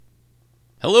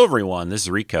Hello, everyone. This is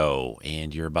Rico,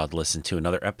 and you're about to listen to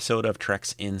another episode of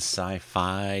Treks in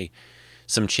Sci-Fi.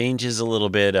 Some changes a little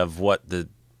bit of what the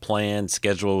planned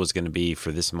schedule was going to be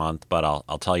for this month, but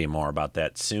I'll tell you more about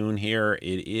that soon here.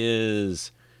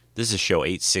 This is show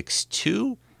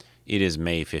 862. It is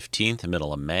May 15th, the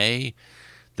middle of May,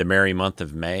 the merry month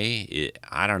of May.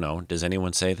 I don't know. Does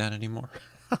anyone say that anymore?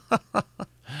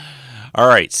 All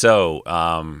right, so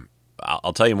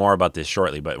I'll tell you more about this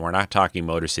shortly, but we're not talking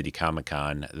Motor City Comic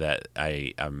Con. That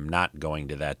I'm not going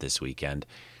to that this weekend.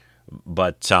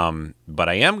 But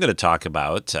I am going to talk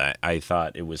about. I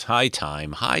thought it was high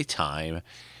time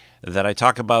that I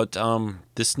talk about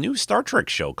this new Star Trek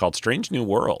show called Strange New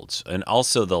Worlds, and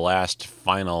also the last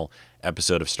final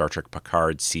episode of Star Trek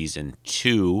Picard season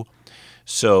 2.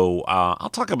 So I'll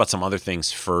talk about some other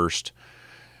things first.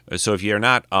 So if you're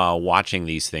not watching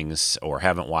these things or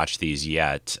haven't watched these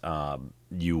yet,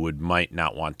 you might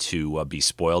not want to be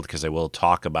spoiled because I will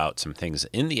talk about some things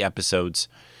in the episodes,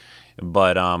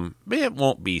 but it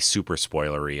won't be super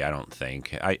spoilery, I don't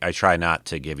think. I try not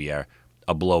to give you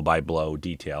a blow-by-blow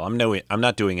detail. I'm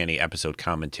not doing any episode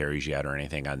commentaries yet or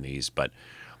anything on these, but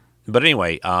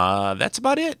anyway, that's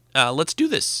about it. Let's do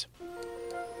this.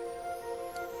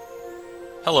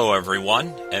 Hello,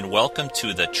 everyone, and welcome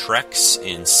to the Treks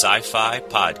in Sci-Fi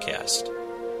podcast.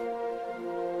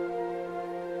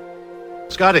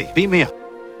 Scotty, beat me up.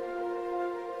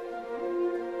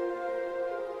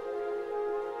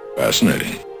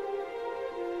 Fascinating.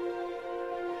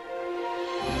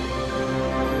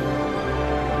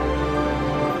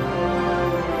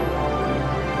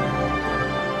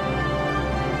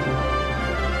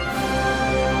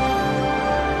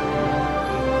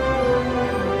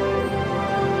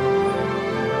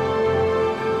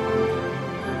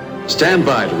 Stand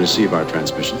by to receive our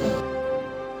transmission.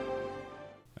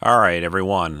 All right,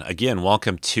 everyone. Again,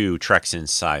 welcome to Treks in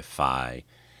Sci-Fi.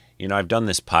 You know, I've done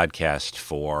this podcast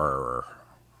for,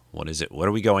 what is it? What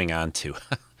are we going on to?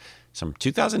 Some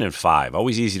 2005.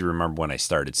 Always easy to remember when I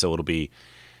started. So it'll be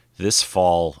this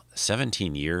fall,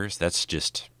 17 years. That's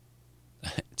just,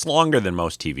 it's longer than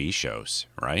most TV shows,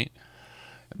 right?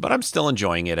 But I'm still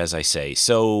enjoying it, as I say.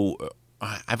 So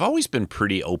I've always been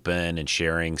pretty open and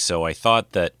sharing. So I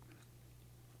thought that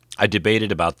I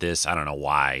debated about this. I don't know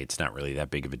why. It's not really that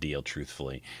big of a deal,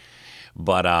 truthfully.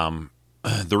 But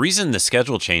the reason the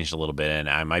schedule changed a little bit, and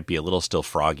I might be a little still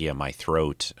froggy on my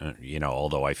throat,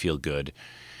 although I feel good,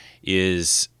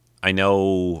 is I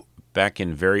know back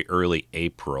in very early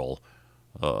April,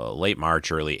 late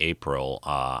March, early April,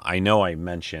 I know I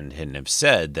mentioned and have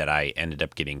said that I ended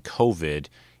up getting COVID.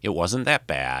 It wasn't that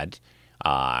bad.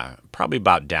 Probably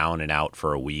about down and out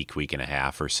for a week and a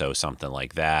half or so, something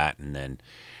like that. And then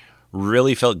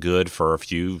really felt good for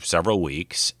several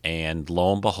weeks, and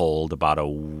lo and behold, about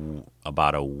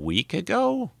a week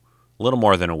ago, a little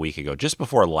more than a week ago, just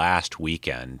before last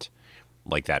weekend,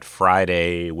 like that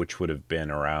Friday, which would have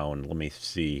been around, let me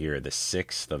see here, the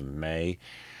 6th of May,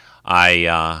 I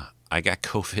got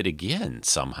COVID again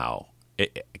somehow.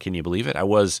 Can you believe it? I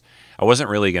wasn't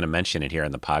really going to mention it here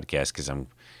on the podcast because I'm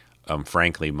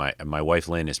frankly, my wife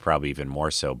Lynn is probably even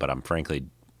more so, but I'm frankly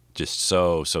just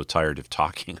so tired of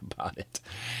talking about it.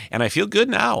 And I feel good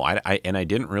now. I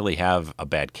didn't really have a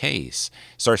bad case.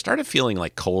 So I started feeling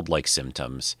like cold-like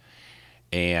symptoms.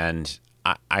 And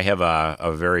I have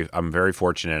I'm very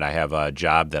fortunate. I have a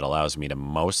job that allows me to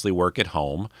mostly work at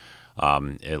home,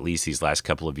 at least these last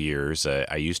couple of years.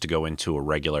 I used to go into a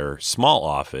regular small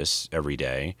office every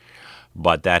day,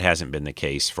 but that hasn't been the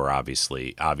case for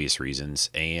obvious reasons.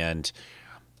 And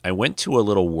I went to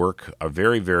a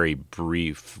very, very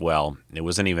brief, well, it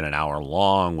wasn't even an hour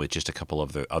long, with just a couple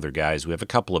of the other guys. We have a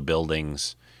couple of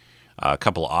buildings, a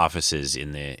couple of offices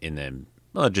in the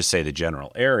well, just say the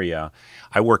general area.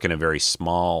 I work in a very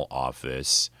small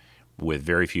office with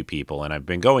very few people, and I've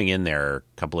been going in there a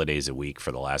couple of days a week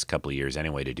for the last couple of years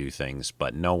anyway to do things,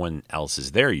 but no one else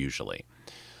is there usually.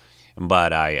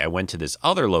 But I went to this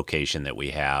other location that we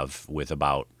have with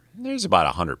there's about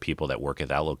 100 people that work at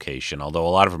that location, although a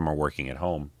lot of them are working at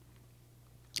home.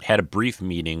 Had a brief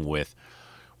meeting with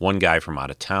one guy from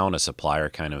out of town, a supplier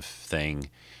kind of thing.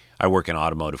 I work in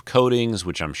automotive coatings,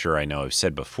 which I'm sure I know I've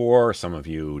said before. Some of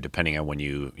you, depending on when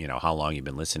how long you've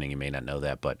been listening, you may not know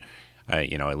that, but I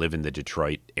live in the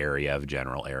Detroit area,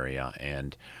 general area,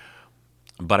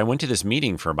 but I went to this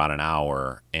meeting for about an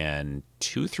hour, and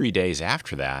 2-3 days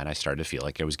after that, I started to feel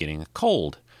like I was getting a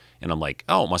cold. And I'm like,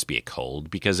 oh, it must be a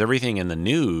cold, because everything in the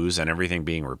news and everything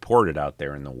being reported out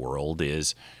there in the world you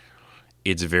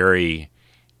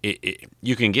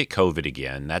can get COVID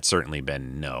again. That's certainly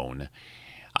been known.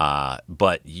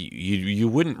 But you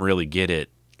wouldn't really get it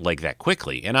like that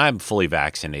quickly. And I'm fully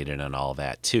vaccinated and all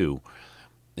that too.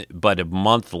 But a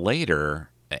month later,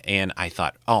 and I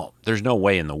thought, oh, there's no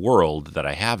way in the world that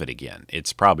I have it again.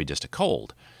 It's probably just a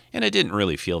cold. And it didn't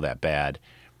really feel that bad.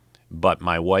 But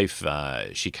my wife,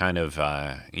 she kind of,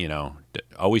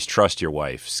 always trust your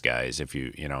wives, guys. If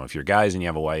if you're guys and you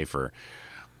have a wife,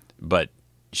 but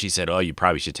she said, oh, you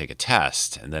probably should take a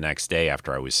test. And the next day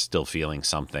after I was still feeling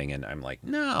something, and I'm like,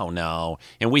 no.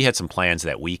 And we had some plans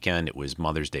that weekend. It was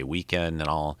Mother's Day weekend and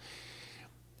all.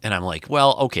 And I'm like,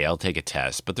 well, okay, I'll take a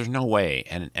test, but there's no way.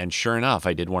 And sure enough,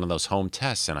 I did one of those home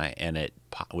tests, and it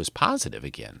was positive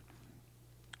again.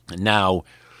 Now,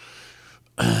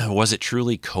 was it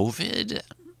truly COVID?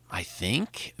 I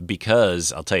think,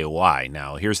 because I'll tell you why.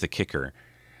 Now, here's the kicker.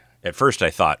 At first, I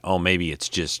thought, oh, maybe it's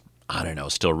just, I don't know,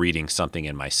 still reading something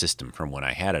in my system from when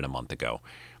I had it a month ago.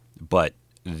 But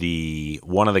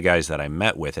one of the guys that I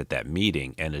met with at that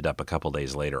meeting ended up a couple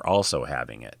days later also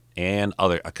having it, and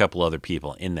a couple other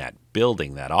people in that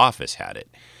building, that office, had it.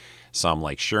 So I'm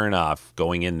like, sure enough,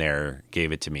 going in there,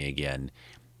 gave it to me again.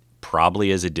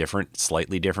 Probably as a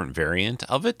slightly different variant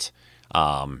of it.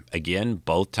 Again,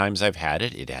 both times I've had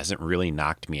it, it hasn't really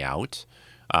knocked me out.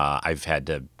 I've had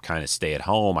to kind of stay at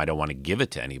home. I don't want to give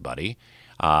it to anybody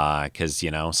because,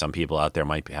 some people out there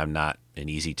might have not an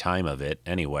easy time of it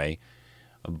anyway.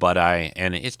 But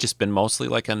and it's just been mostly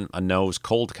like a nose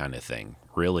cold kind of thing.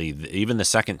 Really, even the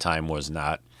second time has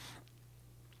not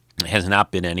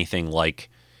been anything like,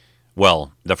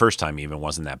 well, the first time even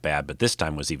wasn't that bad, but this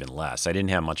time was even less. I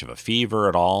didn't have much of a fever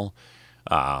at all.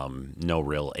 No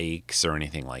real aches or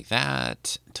anything like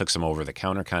that. Took some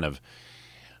over-the-counter kind of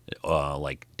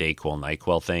like Dayquil,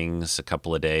 NyQuil things a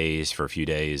couple of days for a few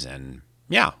days, and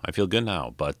yeah, I feel good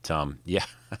now. But yeah,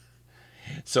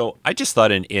 so I just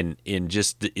thought in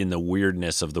the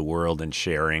weirdness of the world and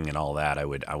sharing and all that, I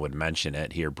would mention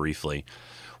it here briefly.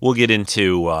 We'll get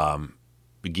into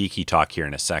geeky talk here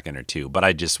in a second or two, but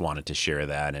I just wanted to share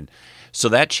that. And so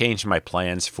that changed my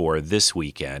plans for this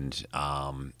weekend.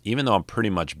 Even though I'm pretty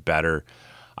much better,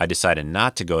 I decided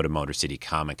not to go to Motor City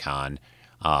Comic Con.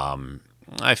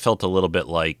 I felt a little bit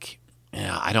like,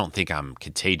 I don't think I'm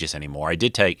contagious anymore. I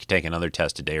did take another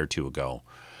test a day or two ago,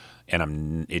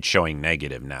 and it's showing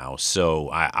negative now. So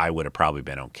I would have probably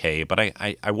been okay, but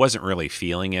I wasn't really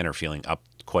feeling it or feeling up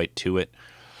quite to it.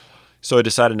 So I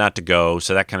decided not to go,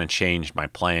 so that kind of changed my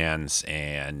plans,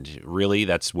 and really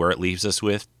that's where it leaves us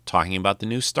with talking about the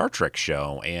new Star Trek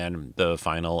show and the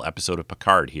final episode of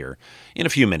Picard here in a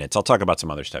few minutes. I'll talk about some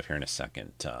other stuff here in a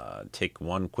second. Take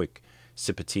one quick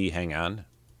sip of tea, hang on.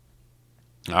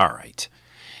 All right.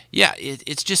 Yeah,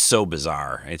 it's just so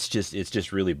bizarre. It's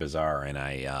just really bizarre, and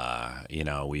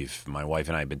my wife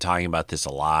and I have been talking about this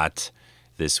a lot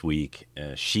this week.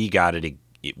 She got it.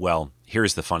 Well,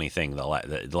 here's the funny thing.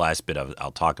 The last bit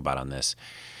I'll talk about on this.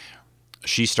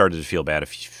 She started to feel bad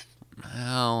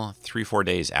 3-4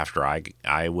 days after I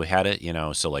had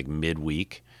it. So like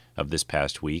midweek of this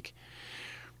past week.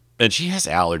 And she has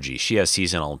allergies. She has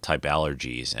seasonal type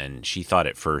allergies, and she thought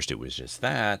at first it was just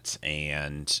that,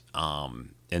 and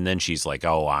then she's like,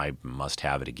 "Oh, I must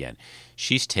have it again."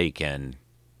 She's taken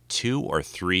 2 or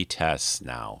 3 tests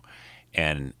now.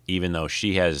 And even though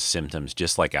she has symptoms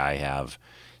just like I have,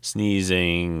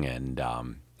 sneezing and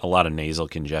a lot of nasal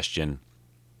congestion,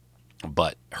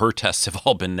 but her tests have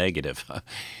all been negative.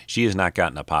 She has not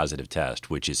gotten a positive test,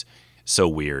 which is so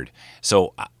weird.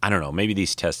 So I don't know. Maybe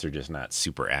these tests are just not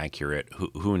super accurate.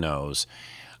 Who knows?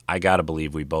 I got to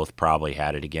believe we both probably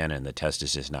had it again, and the test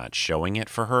is just not showing it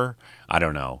for her. I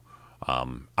don't know.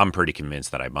 I'm pretty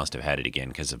convinced that I must have had it again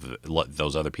because of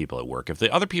those other people at work. If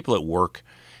the other people at work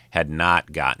had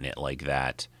not gotten it like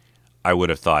that, I would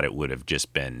have thought it would have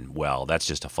just been, well, that's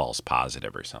just a false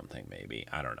positive or something, maybe.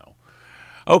 I don't know.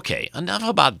 Okay, enough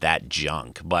about that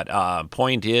junk. But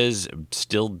point is,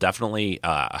 still definitely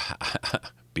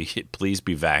please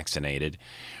be vaccinated.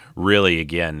 Really,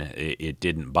 again, it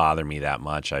didn't bother me that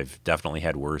much. I've definitely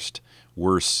had I've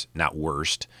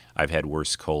had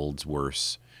worse colds,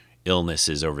 worse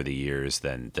illnesses over the years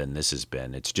than this has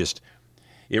been. It's just,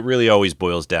 it really always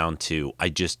boils down to, I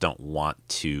just don't want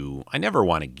to, I never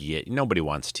want to nobody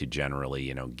wants to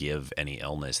generally, give any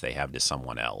illness they have to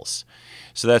someone else.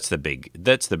 So that's the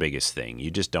biggest thing.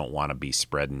 You just don't want to be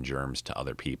spreading germs to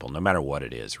other people, no matter what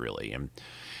it is, really. And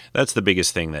that's the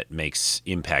biggest thing that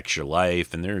impacts your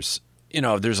life. And there's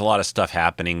a lot of stuff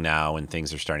happening now, and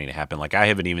things are starting to happen. Like I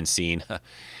haven't even seen,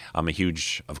 I'm a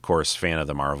huge, of course, fan of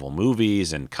the Marvel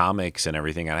movies and comics and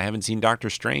everything, and I haven't seen Doctor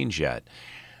Strange yet.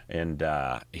 And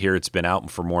here it's been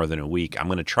out for more than a week. I'm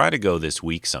going to try to go this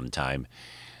week sometime.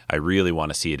 I really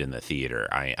want to see it in the theater.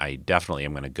 I definitely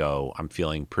am going to go. I'm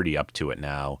feeling pretty up to it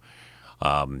now.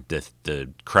 The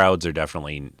crowds are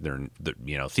definitely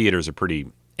theaters are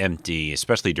pretty empty,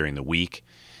 especially during the week.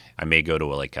 I may go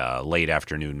to a late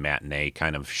afternoon matinee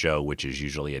kind of show, which is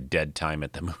usually a dead time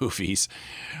at the movies.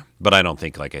 But I don't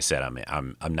think, like I said,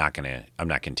 I'm not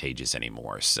contagious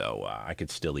anymore. So I could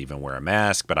still even wear a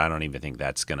mask, but I don't even think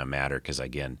that's gonna matter because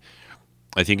again,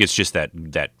 I think it's just that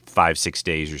 5-6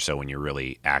 days or so when you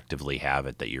really actively have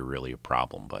it that you're really a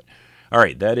problem. But all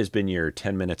right, that has been your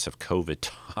 10 minutes of COVID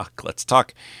talk. Let's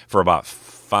talk for about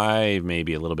 5,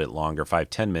 maybe a little bit longer,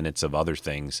 5-10 minutes of other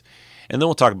things. And then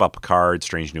we'll talk about Picard,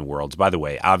 Strange New Worlds. By the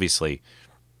way, obviously,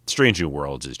 Strange New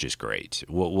Worlds is just great.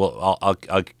 I'll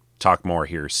talk more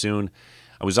here soon.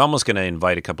 I was almost going to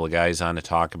invite a couple of guys on to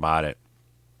talk about it,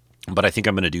 but I think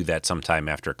I'm going to do that sometime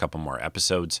after a couple more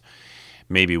episodes.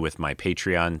 Maybe with my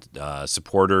Patreon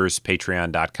supporters,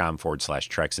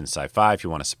 patreon.com/Treks in Sci-Fi if you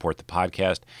want to support the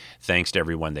podcast. Thanks to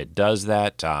everyone that does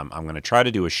that. I'm going to try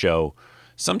to do a show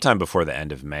sometime before the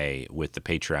end of May with the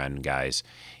Patreon guys.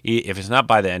 If it's not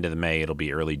by the end of the May, it'll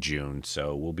be early June,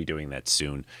 so we'll be doing that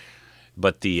soon.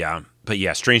 But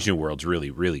yeah, Strange New World's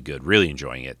really, really good. Really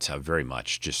enjoying it very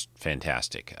much. Just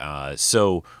fantastic.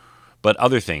 But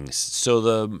other things.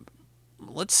 So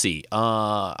let's see,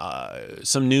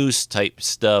 some news type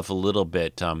stuff a little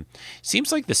bit.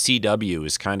 Seems like the CW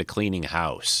is kind of cleaning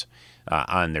house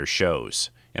on their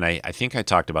shows. And I think I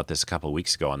talked about this a couple of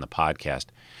weeks ago on the podcast.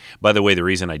 By the way, the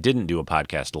reason I didn't do a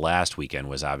podcast last weekend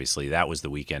was obviously that was the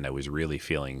weekend I was really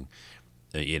feeling,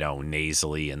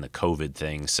 nasally and the COVID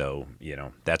thing. So,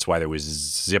 that's why there was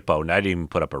Zippo. And I didn't even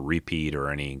put up a repeat or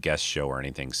any guest show or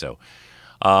anything. So,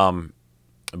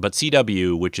 but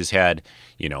CW, which has had,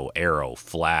 Arrow,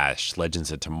 Flash, Legends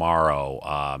of Tomorrow,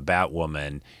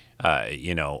 Batwoman,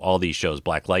 all these shows,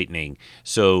 Black Lightning.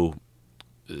 So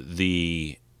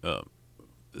the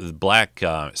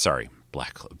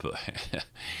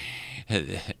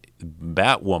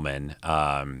Batwoman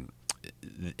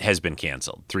has been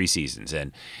canceled 3 seasons,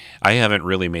 and I haven't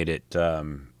really made it.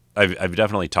 I've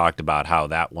definitely talked about how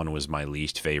that one was my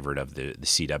least favorite of the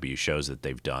CW shows that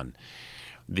they've done.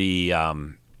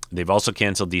 They've also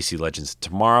canceled DC Legends of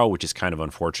Tomorrow, which is kind of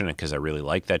unfortunate because I really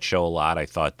like that show a lot. I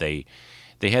thought they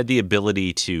had the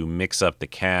ability to mix up the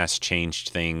cast, change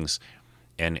things,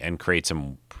 and create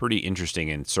some pretty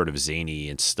interesting and sort of zany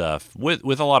and stuff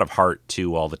with a lot of heart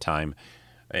too all the time.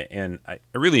 And I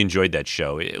really enjoyed that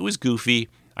show. It was goofy.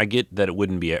 I get that it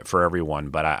wouldn't be it for everyone,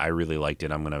 but I really liked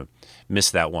it. I'm going to miss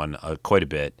that one quite a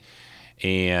bit.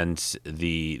 And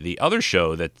the other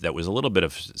show that was a little bit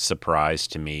of surprise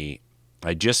to me,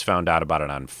 I just found out about it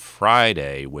on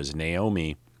Friday, was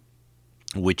Naomi,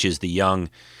 which is the young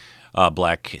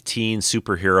black teen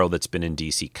superhero that's been in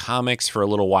DC Comics for a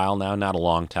little while now, not a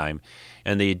long time.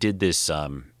 And they did this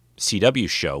CW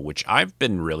show, which I've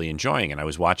been really enjoying. And I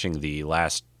was watching the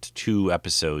last 2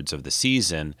 episodes of the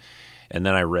season, and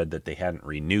then I read that they hadn't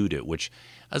renewed it, which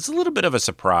is a little bit of a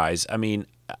surprise. I mean,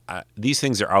 these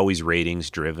things are always ratings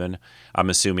driven. I'm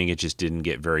assuming it just didn't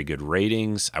get very good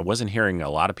ratings. I wasn't hearing a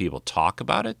lot of people talk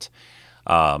about it.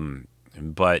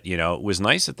 But, it was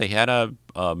nice that they had a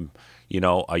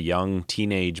young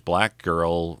teenage black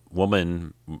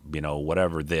woman,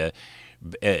 whatever,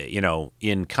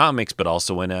 in comics, but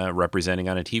also in representing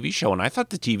on a TV show. And I thought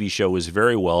the TV show was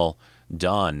very well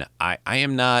done. I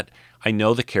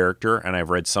know the character, and I've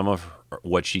read some of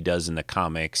what she does in the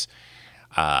comics.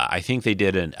 I think they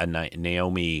did a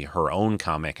Naomi, her own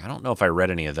comic. I don't know if I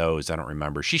read any of those. I don't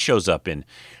remember. She shows up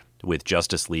with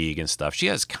Justice League and stuff.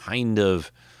 She's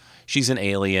an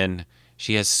alien.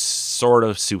 She has sort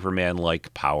of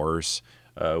Superman-like powers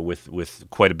with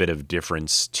quite a bit of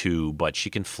difference too, but she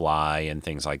can fly and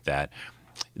things like that.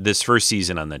 This first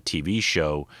season on the TV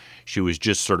show, she was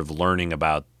just sort of learning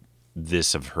about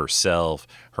this of herself,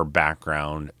 her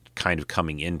background, kind of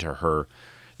coming into her.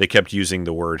 They kept using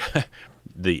the word,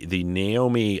 the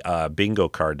Naomi bingo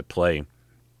card to play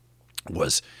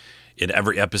was in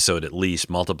every episode at least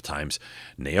multiple times.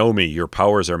 Naomi, your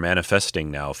powers are manifesting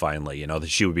now. Finally, that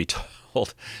she would be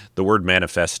told the word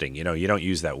manifesting. You don't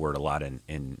use that word a lot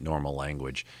in normal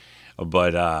language,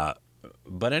 but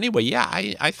anyway, yeah,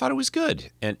 I thought it was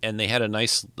good, and they had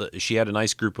she had a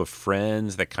nice group of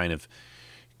friends that kind of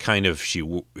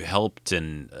she helped,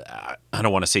 and I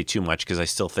don't want to say too much because I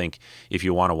still think if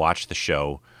you want to watch the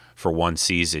show for one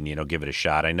season, give it a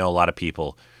shot. I know a lot of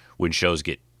people, when shows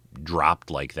get dropped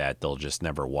like that, they'll just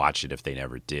never watch it if they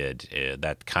never did.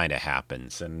 That kind of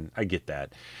happens, and I get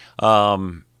that.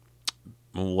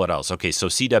 What else? Okay, so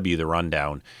CW, the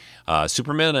rundown.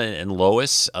 Superman and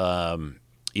Lois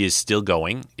is still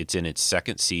going. It's in its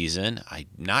second season. I'm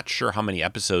not sure how many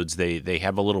episodes. They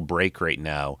have a little break right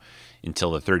now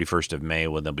until the 31st of May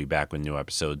when they'll be back with new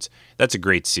episodes. That's a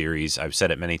great series. I've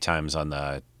said it many times on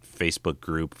the Facebook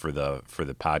group for the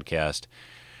podcast.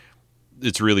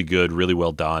 It's really good, really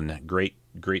well done. Great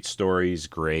stories,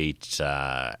 great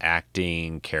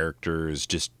acting, characters,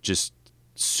 just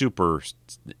super.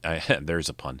 There's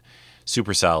a pun.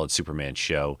 Super solid Superman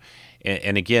show.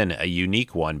 And again, a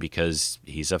unique one because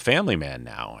he's a family man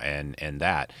now, and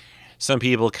that some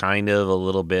people kind of a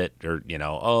little bit, or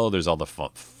there's all the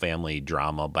family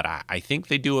drama, but I think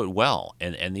they do it well,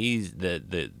 and these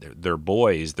their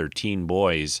boys, their teen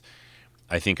boys,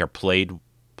 I think are played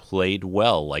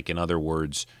well. Like, in other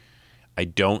words, I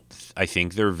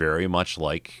think they're very much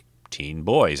like teen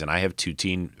boys, and I have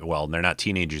they're not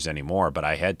teenagers anymore, but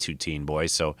I had two teen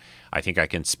boys, so I think I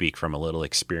can speak from a little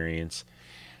experience.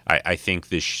 I think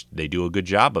they do a good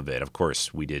job of it. Of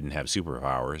course, we didn't have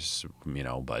superpowers,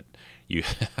 but you.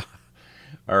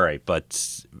 All right, but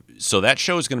so that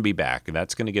show is going to be back.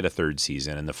 That's going to get a third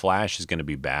season, and The Flash is going to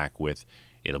be back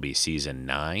it'll be season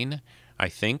 9, I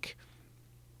think.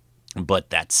 But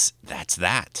that's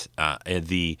that.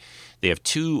 They have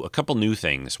a couple new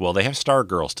things. Well, they have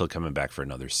Stargirl still coming back for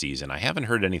another season. I haven't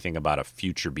heard anything about a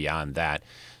future beyond that.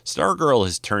 Stargirl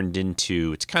has turned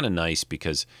into, it's kind of nice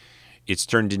because it's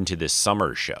turned into this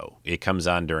summer show. It comes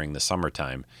on during the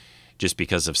summertime just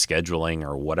because of scheduling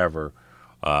or whatever.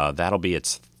 That'll be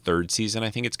its third season.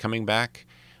 I think it's coming back.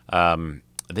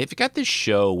 They've got this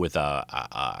show with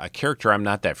a character I'm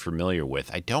not that familiar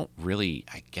with. I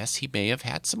guess he may have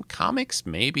had some comics,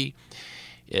 maybe.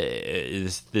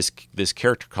 This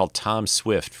character called Tom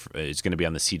Swift is going to be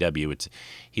on the CW.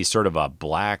 He's sort of a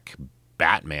black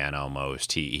Batman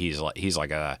almost. He's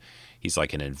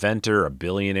like an inventor, a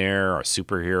billionaire, a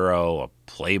superhero, a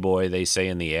playboy, they say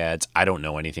in the ads. I don't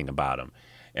know anything about him.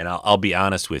 And I'll be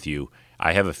honest with you,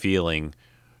 I have a feeling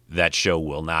that show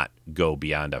will not go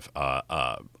beyond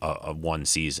a one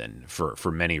season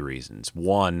for many reasons.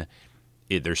 One,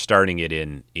 they're starting it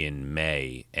in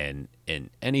May, and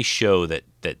any show that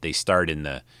they start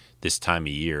in this time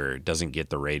of year doesn't get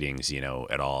the ratings,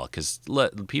 at all, because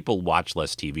people watch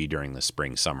less TV during the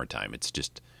spring, summertime. It's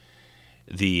just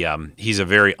he's a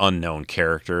very unknown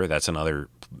character. That's another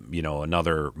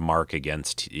mark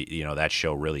against that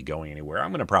show really going anywhere.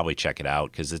 I'm going to probably check it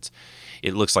out because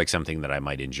it looks like something that I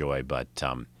might enjoy. But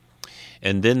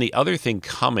and then the other thing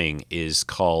coming is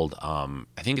called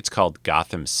I think it's called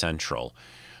Gotham Central.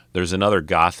 There's another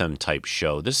Gotham type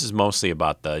show. This is mostly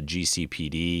about the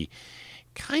GCPD.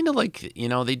 Kind of like,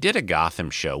 they did a Gotham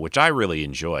show, which I really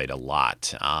enjoyed a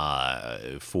lot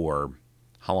for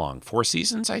how long? 4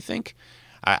 seasons, I think.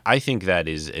 I think that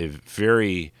is a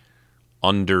very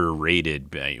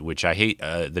underrated, which I hate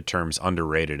the terms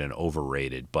underrated and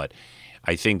overrated, but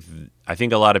I think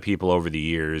a lot of people over the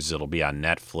years, it'll be on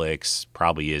Netflix,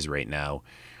 probably is right now,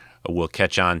 will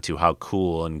catch on to how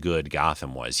cool and good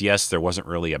Gotham was. Yes, there wasn't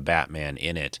really a Batman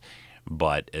in it,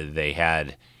 but they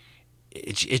had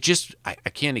it just I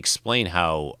can't explain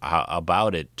how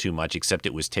about it too much, except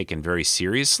it was taken very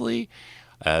seriously.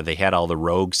 They had all the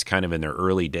rogues kind of in their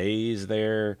early days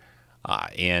there,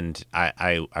 and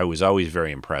I was always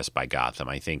very impressed by Gotham.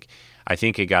 I think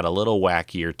it got a little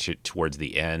wackier towards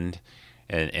the end,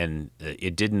 and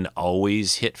it didn't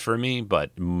always hit for me,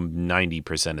 but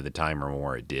 90% of the time or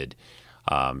more it did.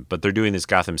 But they're doing this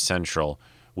Gotham Central,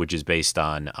 which is based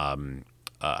on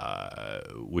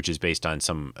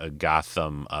some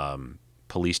Gotham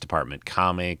Police Department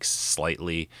comics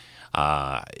slightly,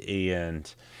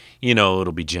 and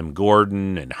it'll be Jim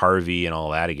Gordon and Harvey and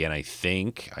all that again. I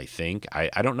think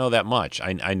I don't know that much.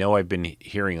 I know I've been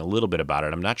hearing a little bit about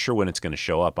it. I'm not sure when it's going to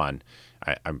show up on.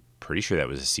 I'm pretty sure that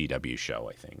was a CW show.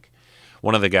 I think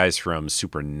one of the guys from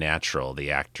Supernatural,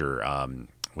 the actor,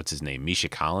 what's his name, Misha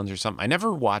Collins or something. I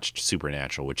never watched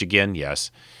Supernatural, which again,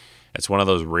 yes, it's one of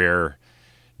those rare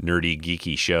nerdy,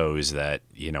 geeky shows that,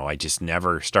 I just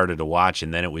never started to watch.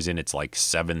 And then it was in its like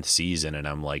 7th season. And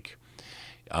I'm like,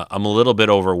 I'm a little bit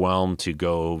overwhelmed to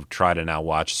go try to now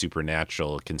watch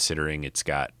Supernatural, considering it's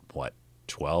got,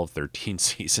 12, 13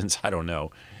 seasons? I don't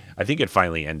know. I think it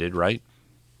finally ended, right?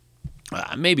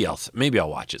 Maybe I'll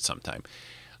watch it sometime.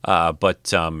 But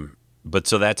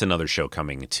so that's another show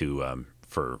coming to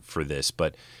for this.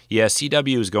 But yeah,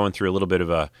 CW is going through a little bit of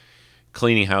a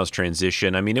cleaning house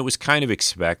transition. I mean, it was kind of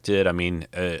expected. I mean,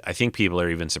 I think people are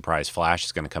even surprised Flash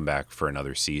is going to come back for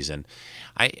another season.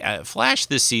 Flash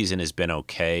this season has been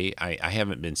okay. I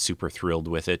haven't been super thrilled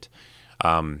with it.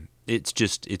 It's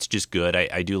just good.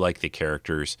 I do like the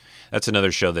characters. That's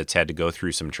another show that's had to go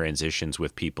through some transitions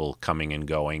with people coming and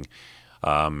going.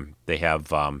 They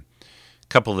have a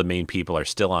couple of the main people are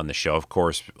still on the show. Of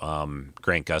course,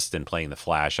 Grant Gustin playing the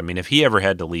Flash. I mean, if he ever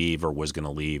had to leave or was going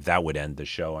to leave, that would end the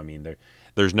show. I mean,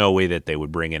 there's no way that they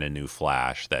would bring in a new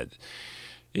Flash.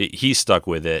 He's stuck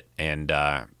with it, and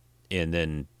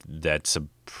then that's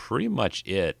pretty much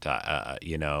it.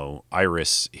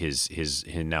 Iris, his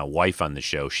now wife on the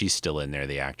show, she's still in there,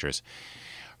 the actress.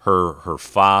 Her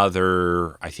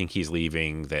father, I think he's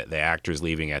leaving. The actor's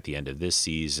leaving at the end of this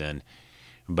season,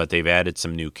 but they've added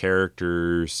some new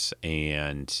characters,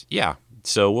 and yeah,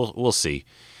 so we'll see.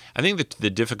 I think that the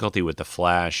difficulty with the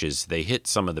Flash is they hit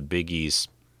some of the biggies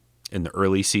in the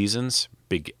early seasons,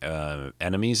 big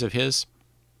enemies of his,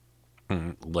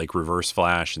 like Reverse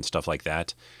Flash and stuff like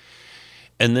that,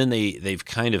 and then they've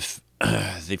kind of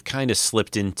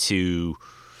slipped into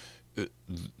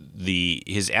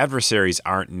his adversaries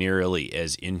aren't nearly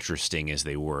as interesting as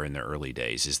they were in the early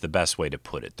days, is the best way to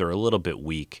put it. They're a little bit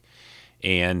weak,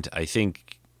 and I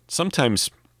think sometimes,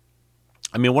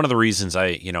 I mean, one of the reasons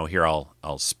here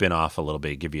I'll spin off a little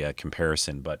bit, give you a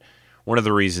comparison, but one of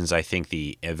the reasons I think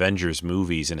the Avengers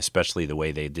movies, and especially the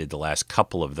way they did the last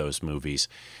couple of those movies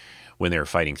when they were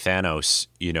fighting Thanos,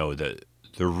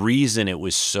 the reason it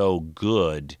was so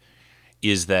good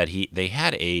is that they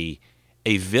had a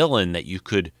villain that you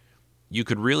could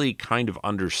really kind of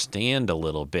understand a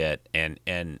little bit,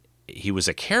 and he was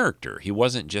a character. He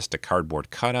wasn't just a cardboard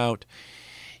cutout.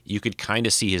 You could kind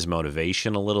of see his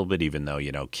motivation a little bit, even though,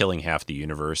 killing half the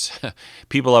universe.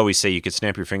 People always say you could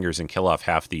snap your fingers and kill off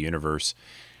half the universe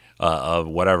of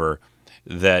whatever.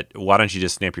 That why don't you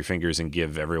just snap your fingers and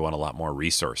give everyone a lot more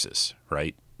resources,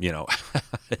 right?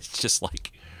 It's just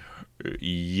like,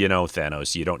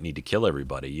 Thanos, you don't need to kill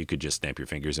everybody. You could just snap your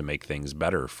fingers and make things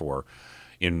better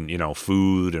in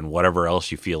food and whatever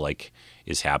else you feel like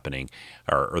is happening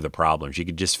or the problems. You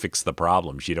could just fix the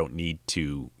problems. You don't need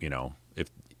to, if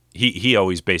he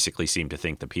always basically seemed to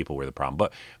think the people were the problem.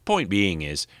 But point being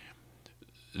is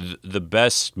the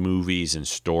best movies and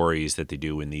stories that they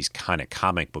do in these kind of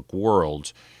comic book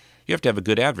worlds, you have to have a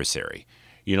good adversary.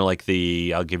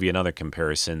 I'll give you another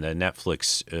comparison, the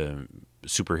Netflix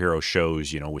superhero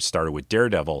shows, which started with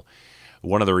Daredevil.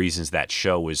 One of the reasons that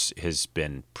show has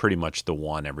been pretty much the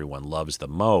one everyone loves the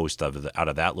most out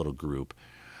of that little group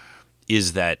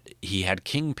is that he had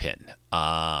Kingpin,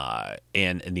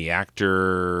 and the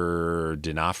actor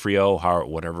D'Onofrio,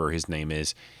 whatever his name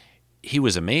is, he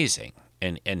was amazing,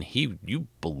 and you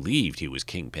believed he was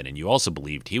Kingpin, and you also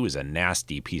believed he was a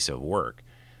nasty piece of work.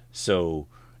 So,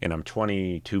 and I'm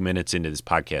 22 minutes into this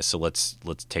podcast, so let's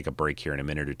take a break here in a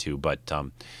minute or two. But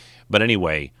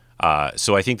anyway,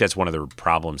 so I think that's one of the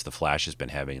problems the Flash has been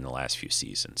having in the last few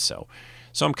seasons. So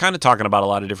I'm kind of talking about a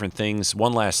lot of different things.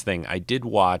 One last thing, I did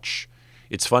watch.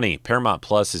 It's funny, Paramount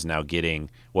Plus is now getting,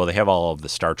 well, they have all of the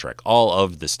Star Trek,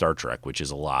 which is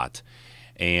a lot.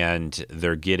 And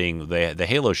they're getting, the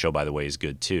Halo show, by the way, is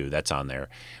good too. That's on there.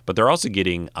 But they're also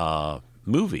getting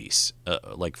movies,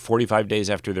 like 45 days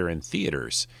after they're in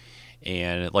theaters.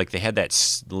 And like they had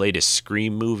that latest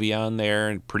Scream movie on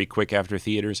there pretty quick after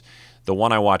theaters. The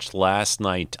one I watched last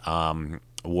night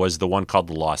was the one called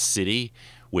The Lost City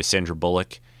with Sandra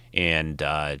Bullock and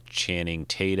Channing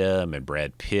Tatum and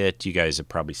Brad Pitt. You guys have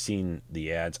probably seen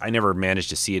the ads. I never managed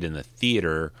to see it in the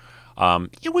theater.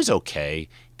 It was okay.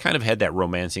 Kind of had that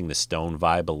Romancing the Stone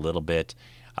vibe a little bit.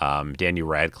 Daniel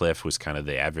Radcliffe was kind of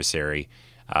the adversary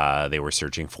they were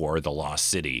searching for, the Lost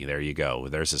City. There you go.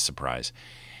 There's a surprise.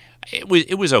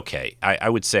 It was okay. I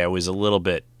would say I was a little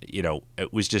bit,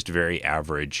 it was just very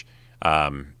average.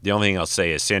 The only thing I'll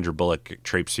say is Sandra Bullock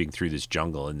traipsing through this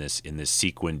jungle in this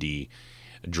sequined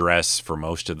dress for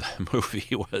most of the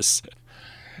movie was,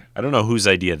 I don't know whose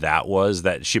idea that was.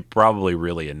 That she probably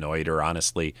really annoyed her.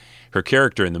 Honestly, her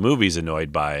character in the movie's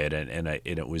annoyed by it, and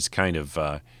it was kind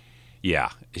of, yeah.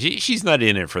 She's not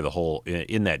in it for the whole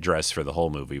in that dress for the whole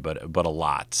movie, but a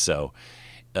lot. So,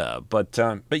 but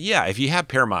yeah, if you have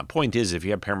Paramount, point is if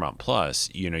you have Paramount Plus,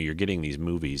 you're getting these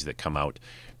movies that come out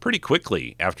pretty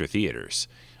quickly after theaters.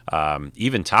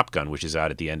 Even Top Gun, which is out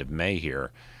at the end of May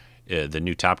here, the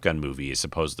new Top Gun movie is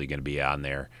supposedly going to be on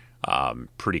there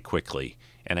pretty quickly.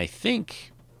 And I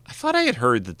thought I had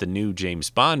heard that the new James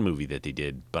Bond movie that they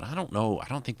did, but I don't know. I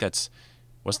don't think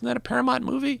wasn't that a Paramount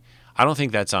movie? I don't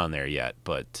think that's on there yet,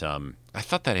 but I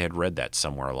thought that I had read that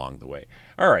somewhere along the way.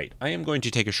 All right, I am going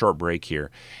to take a short break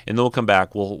here, and then we'll come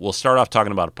back. We'll start off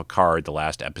talking about Picard, the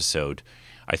last episode.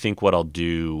 I think what I'll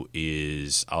do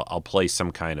is I'll play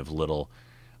some kind of little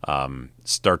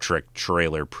Star Trek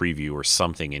trailer preview or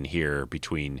something in here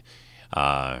between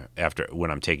after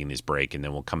when I'm taking this break, and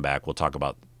then we'll come back. We'll talk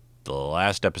about the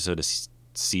last episode of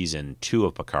season 2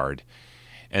 of Picard,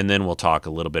 And then we'll talk a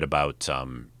little bit about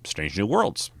Strange New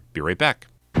Worlds. Be right back.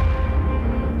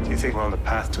 Do you think we're on the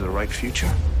path to the right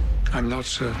future? I'm not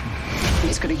certain.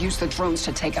 He's going to use the drones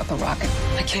to take out the rocket.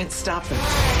 I can't stop them.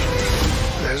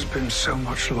 There's been so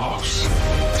much loss,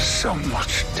 so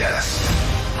much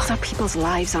death. Other people's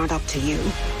lives aren't up to you.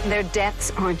 Their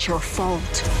deaths aren't your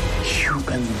fault.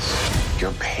 Humans,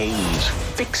 your pains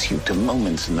fix you to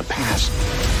moments in the past.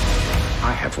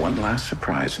 I have one last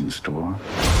surprise in store.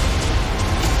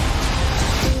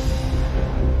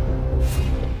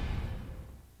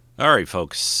 All right,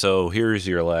 folks, so here's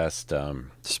your last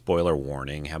spoiler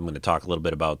warning. I'm going to talk a little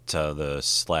bit about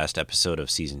the last episode of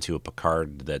Season 2 of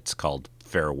Picard that's called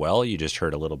Farewell. You just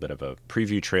heard a little bit of a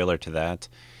preview trailer to that.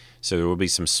 So there will be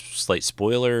some slight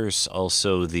spoilers.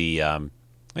 Also,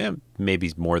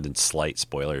 maybe more than slight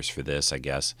spoilers for this, I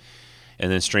guess.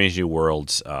 And then Strange New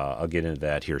Worlds, I'll get into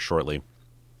that here shortly.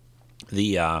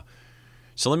 So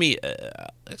let me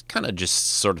kind of just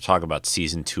sort of talk about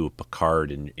Season 2 of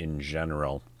Picard in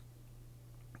general.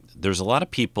 There's a lot of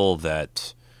people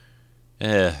that,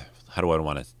 how do I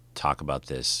want to talk about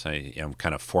this? I'm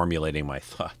kind of formulating my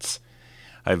thoughts.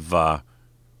 I'm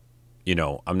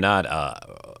not,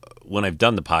 when I've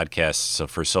done the podcast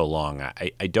for so long,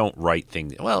 I don't write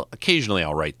things. Well, occasionally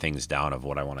I'll write things down of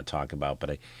what I want to talk about,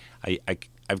 but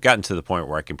I've gotten to the point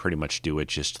where I can pretty much do it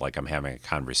just like I'm having a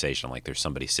conversation, like there's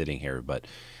somebody sitting here. But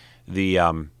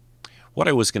what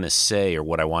I was going to say, or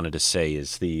what I wanted to say,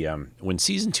 is when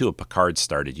Season 2 of Picard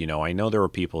started, I know there were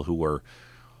people who were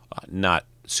not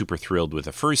super thrilled with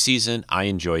the first season. I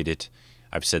enjoyed it.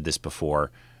 I've said this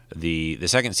before. The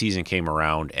second season came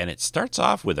around, and it starts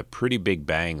off with a pretty big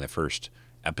bang, the first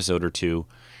episode or two.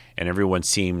 And everyone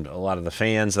seemed, a lot of the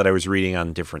fans that I was reading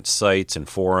on different sites and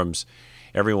forums,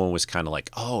 everyone was kind of like,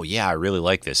 oh, yeah, I really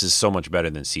like this. This is so much better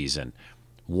than Season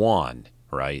 1,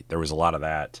 right? There was a lot of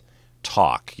that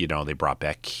talk. They brought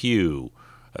back Q.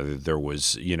 There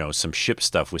was, some ship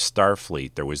stuff with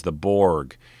Starfleet. There was the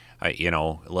Borg.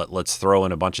 Let's throw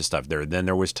in a bunch of stuff there. Then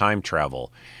there was time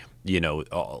travel.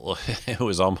 It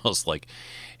was almost like,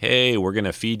 hey, we're going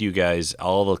to feed you guys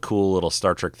all the cool little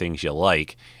Star Trek things you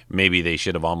like. Maybe they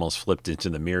should have almost flipped into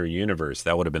the mirror universe.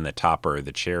 That would have been the topper of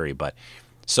the cherry. But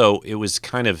so it was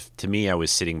kind of, to me, I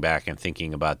was sitting back and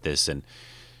thinking about this and,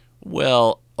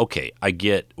 well, okay, I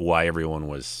get why everyone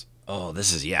was, oh,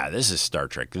 this is Star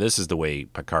Trek. This is the way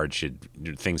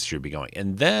things should be going.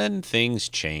 And then things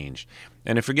changed.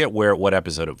 And I forget what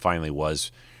episode it finally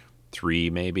was, 3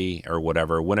 maybe, or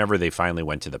whatever, whenever they finally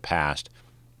went to the past,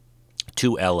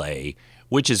 to L.A.,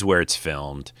 which is where it's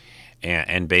filmed,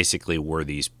 and basically were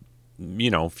these,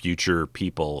 future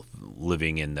people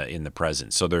living in the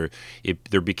present. So there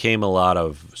became a lot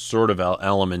of sort of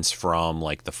elements from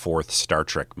like the 4th Star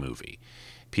Trek movie.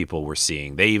 People were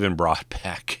seeing. They even brought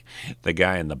back the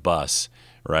guy in the bus,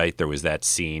 right? There was that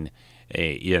scene,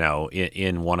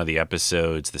 in one of the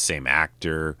episodes, the same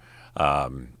actor.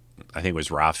 I think it was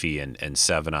Rafi and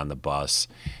Seven on the bus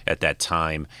at that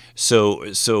time. So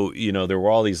there were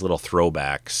all these little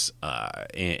throwbacks,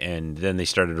 and then they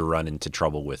started to run into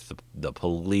trouble with the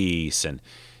police and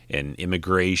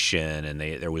immigration, and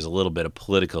there was a little bit of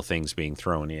political things being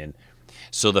thrown in.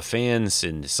 So the fans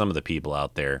and some of the people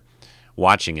out there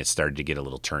watching it started to get a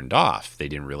little turned off. They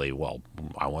didn't really,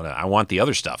 I want the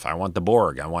other stuff. I want the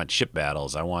Borg. I want ship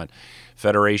battles. I want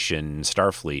Federation,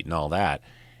 Starfleet, and all that.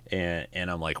 And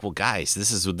I'm like, well, guys,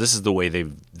 this is the way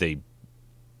they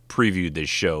previewed this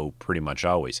show pretty much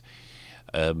always.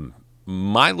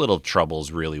 My little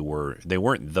troubles really they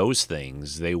weren't those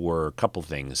things. They were a couple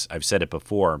things. I've said it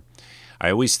before.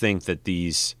 I always think that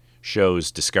these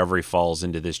shows, Discovery falls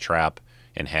into this trap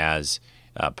and has.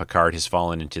 Picard has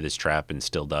fallen into this trap and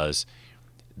still does.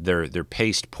 They're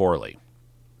paced poorly.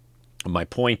 My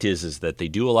point is that they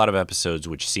do a lot of episodes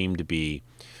which seem to be,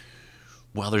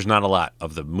 well, there's not a lot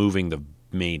of moving the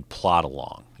main plot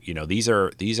along. These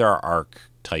are arc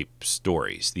type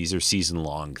stories. These are season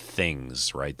long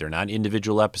things, right? They're not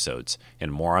individual episodes,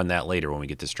 and more on that later when we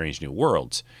get to Strange New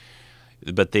Worlds.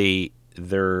 But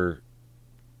they're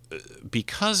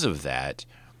because of that.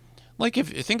 Like,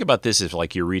 if you think about this as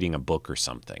like you're reading a book or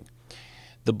something,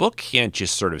 the book can't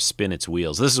just sort of spin its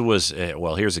wheels.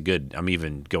 I'm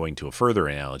even going to a further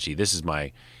analogy.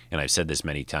 And I've said this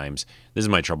many times, this is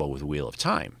my trouble with Wheel of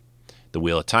Time. The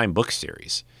Wheel of Time book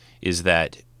series is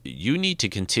that you need to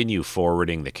continue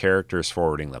forwarding the characters,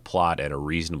 forwarding the plot at a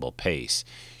reasonable pace.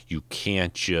 You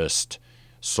can't just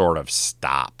sort of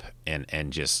stop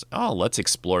and just, let's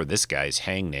explore this guy's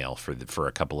hangnail for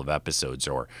a couple of episodes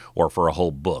or for a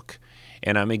whole book.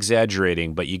 And I'm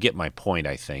exaggerating, but you get my point,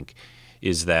 I think,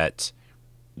 is that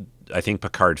I think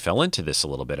Picard fell into this a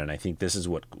little bit, and I think this is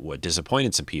what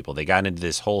disappointed some people. They got into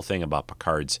this whole thing about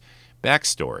Picard's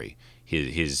backstory,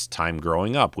 his time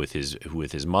growing up with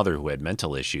his mother who had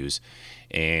mental issues,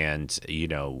 and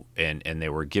and they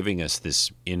were giving us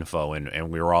this info, and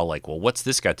we were all like, well, what's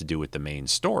this got to do with the main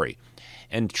story?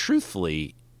 And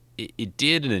truthfully, it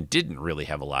did and it didn't really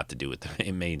have a lot to do with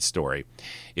the main story.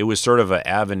 It was sort of an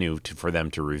avenue for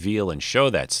them to reveal and show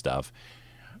that stuff.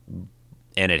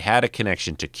 And it had a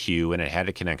connection to Q and it had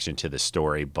a connection to the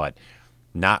story, but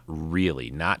not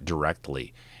really, not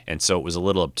directly. And so it was a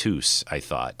little obtuse, I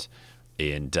thought.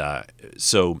 And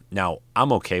so now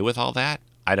I'm okay with all that.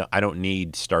 I don't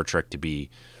need Star Trek to be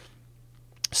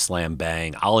slam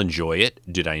bang. I'll enjoy it.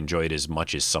 Did I enjoy it as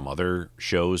much as some other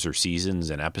shows or seasons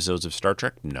and episodes of Star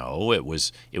Trek? No, it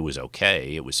was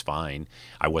okay. It was fine.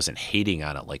 I wasn't hating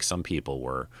on it like some people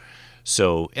were.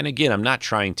 So, and again, I'm not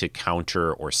trying to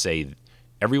counter or say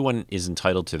everyone is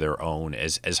entitled to their own.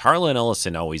 As Harlan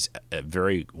Ellison always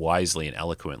very wisely and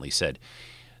eloquently said,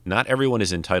 not everyone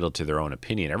is entitled to their own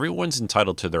opinion. Everyone's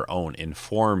entitled to their own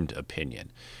informed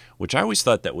opinion, which I always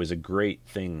thought that was a great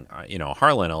thing.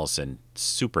 Harlan Ellison,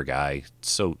 super guy.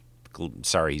 So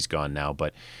sorry he's gone now,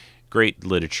 but great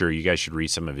literature. You guys should read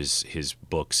some of his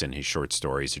books, and his short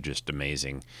stories are just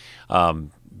amazing.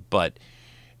 But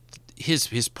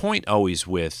his point always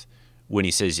with when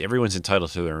he says everyone's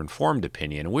entitled to their informed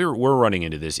opinion, and we're running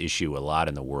into this issue a lot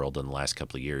in the world in the last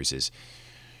couple of years, is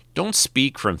don't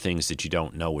speak from things that you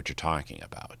don't know what you're talking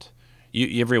about.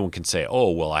 Everyone can say,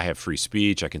 oh, well, I have free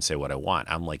speech. I can say what I want.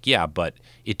 I'm like, yeah, but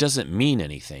it doesn't mean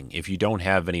anything if you don't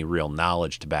have any real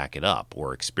knowledge to back it up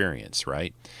or experience,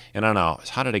 right? And I don't know,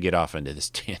 how did I get off into this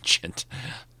tangent?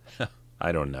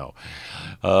 I don't know.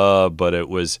 But it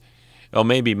was,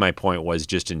 maybe my point was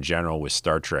just in general with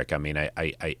Star Trek. I mean,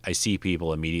 I see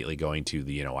people immediately going to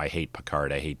the, I hate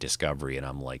Picard, I hate Discovery. And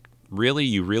I'm like, really?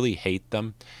 You really hate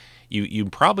them? You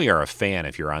probably are a fan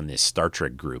if you're on this Star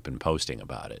Trek group and posting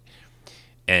about it.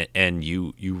 And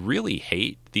you really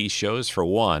hate these shows. For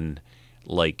one,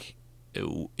 like,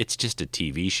 it's just a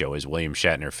TV show, as William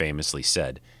Shatner famously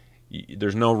said.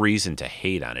 There's no reason to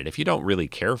hate on it. If you don't really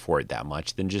care for it that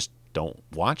much, then just don't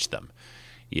watch them,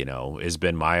 has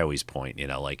been my always point,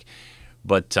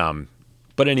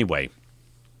 but anyway,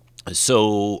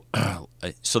 so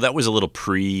that was a little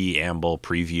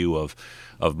preview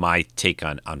of my take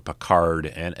on Picard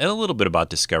and a little bit about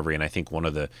Discovery. And I think one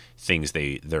of the things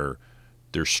they're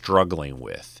struggling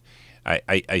with,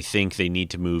 I think they need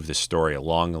to move the story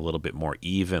along a little bit more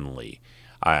evenly.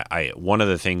 One of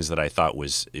the things that I thought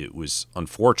was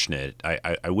unfortunate.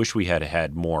 I wish we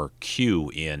had more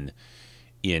Q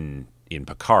in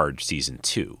Picard season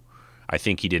 2. I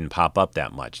think he didn't pop up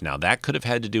that much. Now, that could have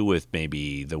had to do with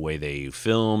maybe the way they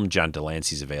filmed, John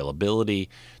Delancey's availability.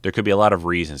 There could be a lot of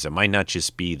reasons. It might not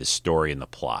just be the story and the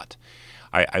plot.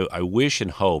 I wish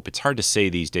and hope, it's hard to say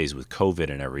these days with COVID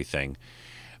and everything,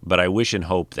 but I wish and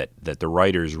hope that the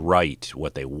writers write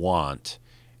what they want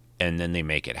and then they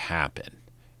make it happen.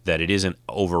 That it isn't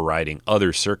overriding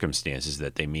other circumstances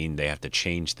that they mean they have to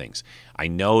change things. I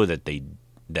know that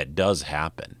that does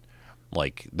happen.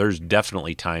 Like, there's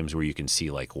definitely times where you can see,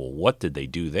 like, well, what did they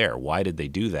do there? Why did they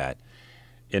do that?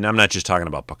 And I'm not just talking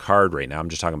about Picard right now. I'm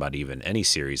just talking about even any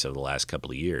series of the last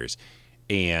couple of years.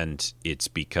 And it's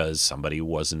because somebody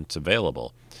wasn't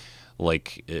available.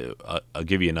 Like, I'll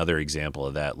give you another example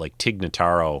of that. Like, Tig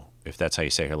Notaro, if that's how you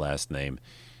say her last name,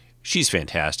 she's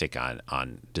fantastic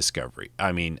on Discovery.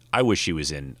 I mean, I wish she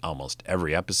was in almost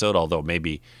every episode, although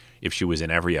maybe if she was in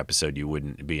every episode, you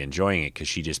wouldn't be enjoying it because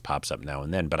she just pops up now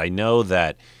and then. But I know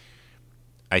that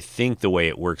I think the way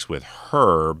it works with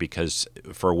her, because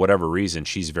for whatever reason,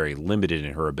 she's very limited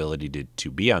in her ability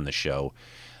to be on the show,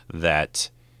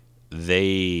 that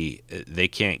they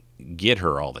can't get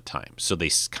her all the time. So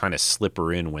they kind of slip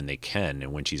her in when they can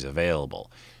and when she's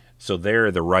available. So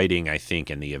there, the writing, I think,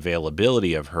 and the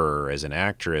availability of her as an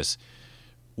actress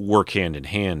work hand in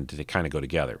hand. They kind of go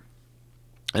together.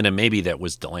 And then maybe that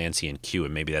was Delancey and Q,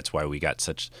 and maybe that's why we got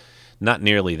not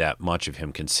nearly that much of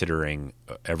him considering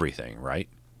everything, right?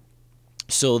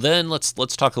 So then let's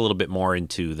talk a little bit more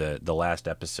into the last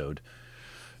episode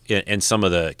and some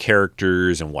of the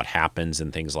characters and what happens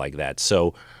and things like that.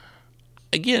 So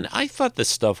again, I thought the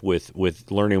stuff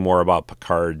with learning more about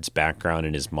Picard's background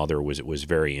and his mother was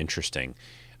very interesting,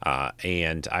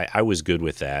 and I was good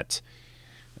with that.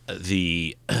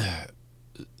 The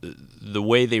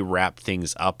way they wrapped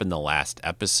things up in the last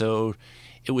episode,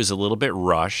 it was a little bit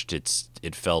rushed.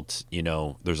 It felt,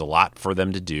 there's a lot for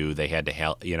them to do. They had to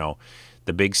help,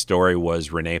 the big story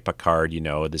was Rene Picard,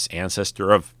 this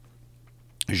ancestor of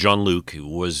Jean-Luc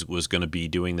was going to be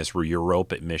doing this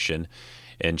Europa mission,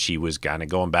 and she was kind of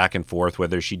going back and forth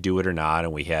whether she'd do it or not.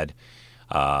 And we had,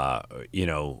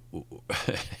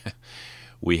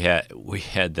 we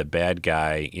had the bad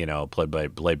guy,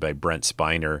 played by Brent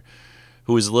Spiner,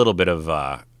 who was a little bit of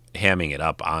hamming it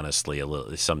up, honestly. A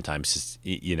little sometimes,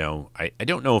 I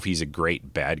don't know if he's a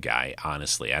great bad guy,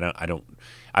 honestly. I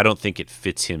don't think it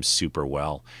fits him super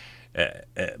well.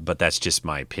 But that's just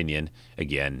my opinion.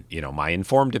 Again, my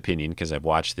informed opinion, because I've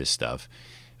watched this stuff.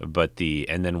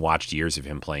 And then watched years of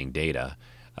him playing Data,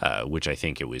 which I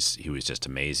think he was just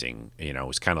amazing. It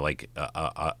was kind of like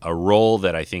a role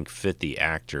that I think fit the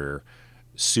actor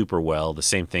super well. The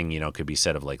same thing, could be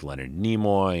said of like Leonard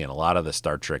Nimoy and a lot of the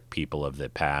Star Trek people of the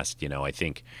past. I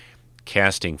think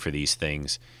casting for these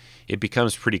things, it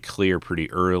becomes pretty clear pretty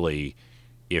early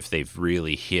if they've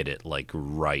really hit it like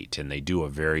right, and they do a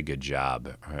very good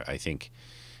job. I think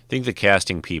the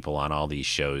casting people on all these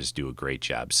shows do a great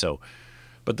job. So,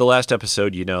 but the last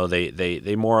episode,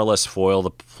 they more or less foil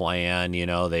the plan.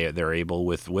 They're able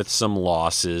with some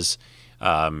losses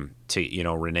to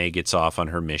Renee gets off on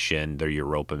her mission, their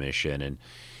Europa mission,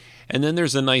 and then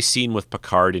there's a nice scene with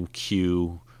Picard and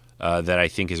Q that I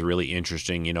think is really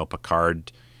interesting.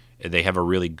 Picard. They have a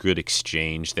really good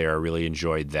exchange there. I really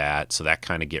enjoyed that. So that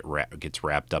kind of gets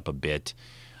wrapped up a bit.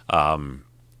 And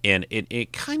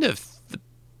it kind of, the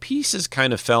pieces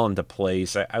kind of fell into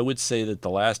place. I would say that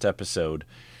the last episode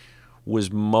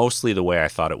was mostly the way I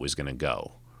thought it was going to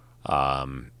go.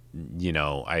 I'm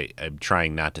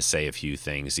trying not to say a few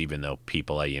things, even though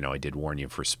people, I did warn you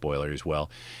for spoilers. Well,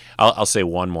 I'll say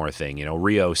one more thing.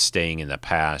 Rio staying in the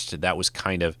past, that was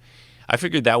kind of, I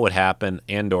figured that would happen,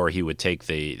 and/or he would take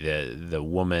the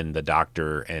woman, the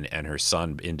doctor, and her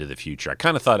son into the future. I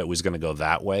kind of thought it was going to go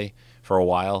that way for a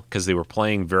while, because they were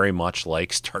playing very much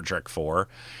like Star Trek 4,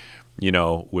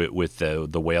 with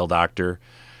the whale doctor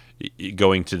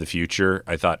going to the future.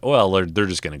 I thought, well, they're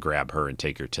just going to grab her and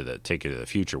take her to the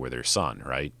future with her son,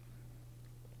 right?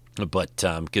 But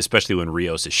especially when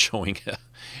Rios is showing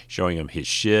him his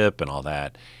ship and all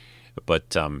that. But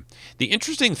the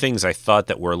interesting things I thought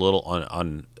that were a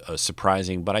little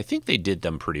surprising, but I think they did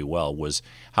them pretty well, was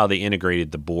how they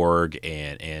integrated the Borg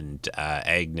and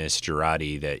Agnes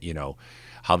Jurati, that,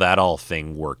 how that all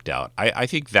thing worked out. I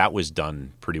think that was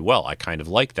done pretty well. I kind of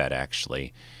like that,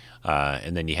 actually.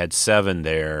 And then you had Seven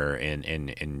there and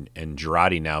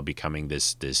Jurati now becoming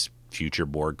this future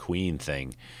Borg queen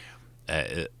thing.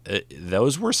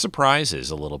 Those were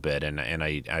surprises a little bit, and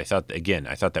I thought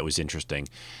that was interesting.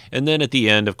 And then at the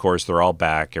end, of course, they're all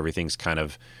back. Everything's kind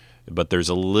of, but there's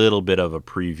a little bit of a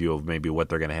preview of maybe what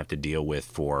they're going to have to deal with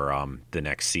for the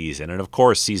next season. And of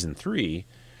course, season 3,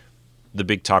 the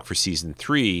big talk for season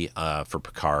 3 for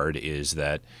Picard is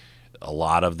that a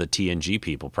lot of the TNG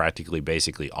people, practically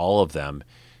basically all of them,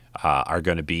 are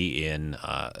going to be in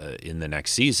the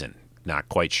next season. Not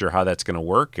quite sure how that's going to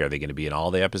work. Are they going to be in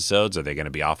all the episodes? Are they going to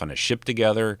be off on a ship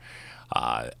together?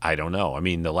 I don't know. I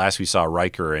mean, the last we saw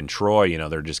Riker and Troy,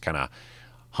 they're just kind of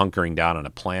hunkering down on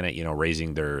a planet,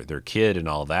 raising their kid and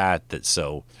all that.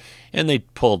 And they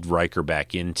pulled Riker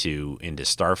back into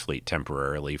Starfleet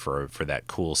temporarily for that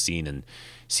cool scene in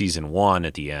season 1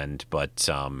 at the end. But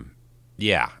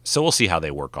yeah, so we'll see how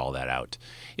they work all that out.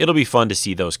 It'll be fun to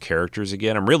see those characters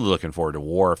again. I'm really looking forward to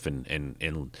Worf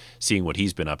and seeing what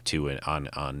he's been up to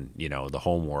on the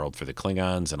home world for the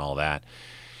Klingons and all that.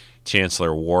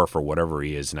 Chancellor Worf or whatever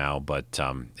he is now, but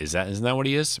isn't that what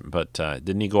he is? But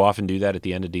didn't he go off and do that at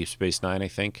the end of Deep Space Nine, I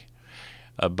think?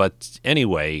 But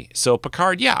anyway, so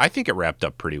Picard, yeah, I think it wrapped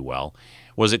up pretty well.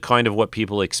 Was it kind of what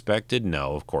people expected?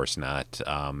 No, of course not.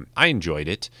 I enjoyed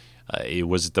it.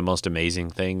 Was it the most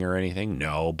amazing thing or anything?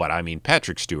 No, but I mean,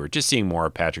 Patrick Stewart, just seeing more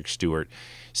of Patrick Stewart,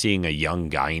 seeing a young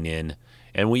Guinan,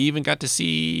 and we even got to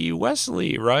see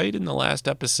Wesley, right, in the last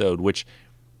episode, which,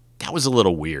 that was a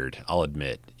little weird, I'll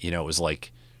admit. It was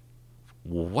like,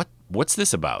 what's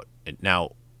this about?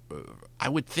 Now, I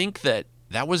would think that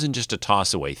wasn't just a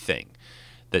toss-away thing,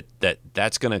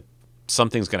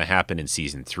 something's going to happen in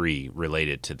season 3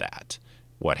 related to that.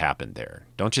 What happened there,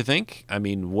 don't you think? I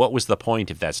mean, what was the point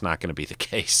if that's not going to be the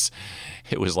case?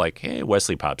 It was like, hey,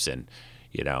 Wesley pops in,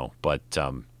 but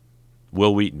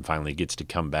Will Wheaton finally gets to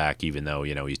come back, even though,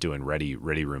 he's doing ready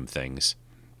room things.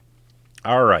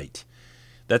 All right.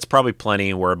 That's probably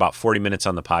plenty. We're about 40 minutes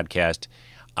on the podcast.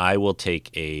 I will take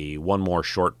one more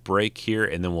short break here,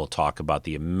 and then we'll talk about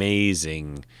the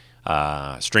amazing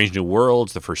Strange New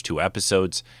Worlds, the first 2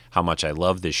 episodes, how much I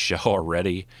love this show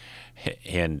already,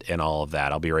 and all of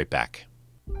that. I'll be right back.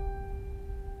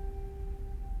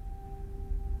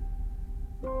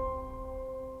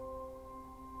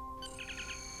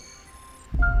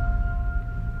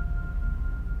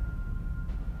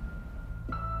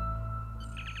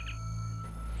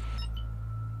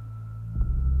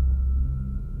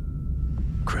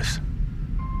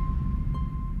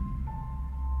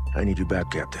 I need you back,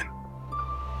 Captain.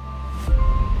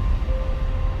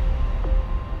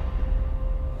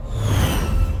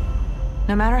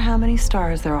 No matter how many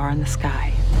stars there are in the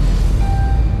sky,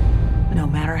 no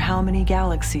matter how many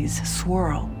galaxies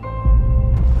swirl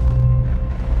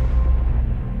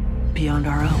beyond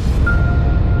our own,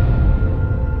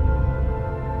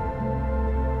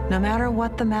 no matter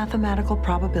what the mathematical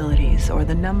probabilities or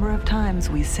the number of times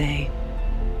we say,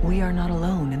 we are not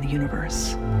alone in the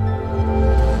universe.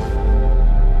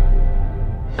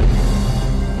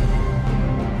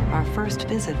 Our first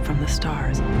visit from the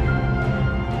stars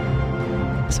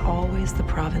is always the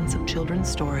province of children's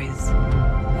stories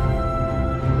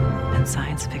and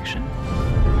science fiction.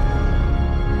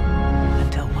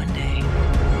 Until one day,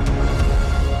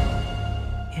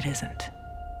 it isn't.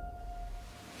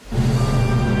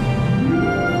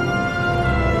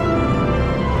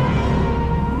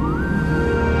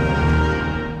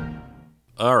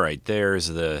 All right, there's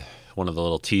one of the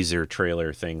little teaser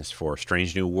trailer things for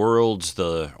Strange New Worlds,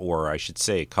 or I should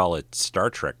say, call it Star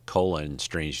Trek: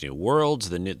 Strange New Worlds,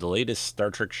 the latest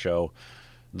Star Trek show,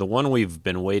 the one we've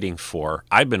been waiting for.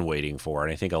 I've been waiting for,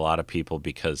 and I think a lot of people,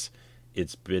 because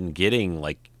it's been getting,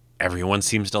 like, everyone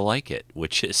seems to like it,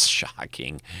 which is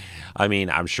shocking. I mean,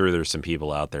 I'm sure there's some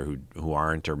people out there who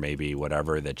aren't, or maybe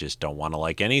whatever, that just don't want to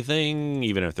like anything,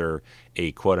 even if they're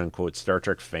a quote-unquote Star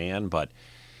Trek fan, but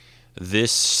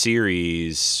this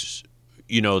series,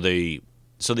 they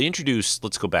introduced,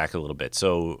 let's go back a little bit.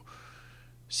 So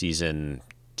season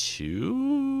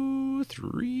 2,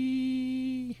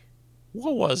 3,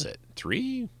 what was it?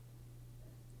 3?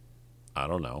 I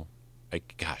don't know.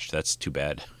 Gosh, that's too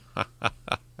bad.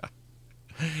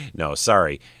 No,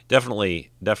 sorry.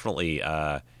 Definitely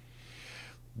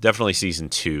season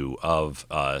 2 of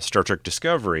Star Trek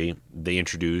Discovery. They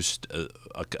introduced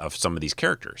of some of these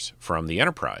characters from the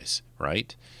Enterprise,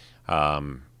 right? I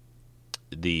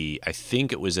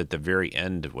think it was at the very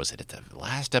end. Was it at the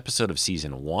last episode of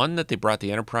season 1 that they brought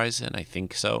the Enterprise in? I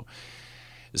think so.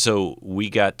 So we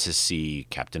got to see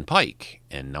Captain Pike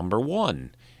and Number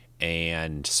 1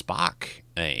 and Spock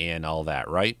and all that,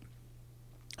 right?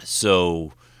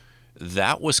 So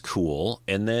that was cool.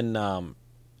 And then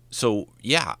so,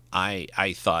 yeah,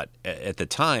 I thought, at the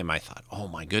time, oh,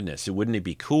 my goodness, wouldn't it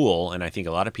be cool? And I think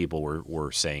a lot of people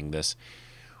were saying this.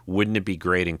 Wouldn't it be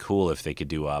great and cool if they could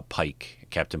do a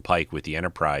Captain Pike with the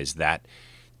Enterprise, that,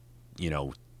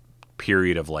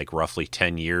 period of like roughly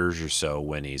 10 years or so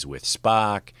when he's with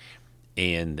Spock,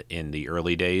 and in the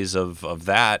early days of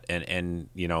that, and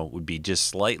would be just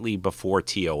slightly before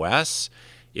TOS.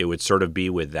 It would sort of be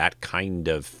with that kind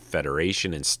of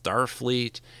Federation and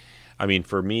Starfleet. I mean,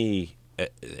 for me,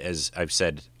 as I've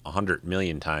said 100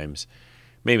 million times,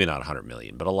 maybe not 100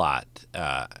 million, but a lot,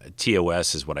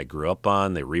 TOS is what I grew up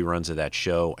on, the reruns of that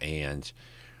show, and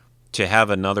to have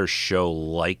another show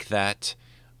like that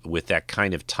with that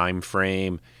kind of time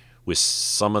frame, with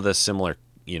some of the similar,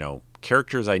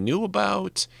 characters I knew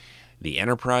about, the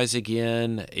Enterprise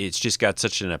again, it's just got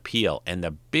such an appeal. And the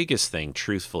biggest thing,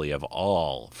 truthfully, of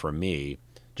all for me,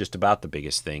 just about the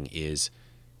biggest thing, is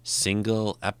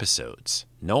single episodes.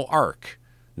 No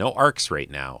arcs right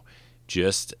now,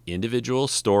 just individual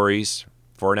stories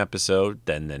for an episode.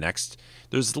 Then the next,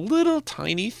 there's little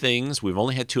tiny things. We've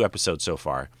only had 2 episodes so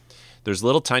far. There's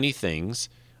little tiny things.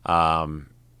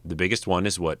 The biggest one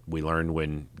is what we learned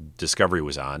when Discovery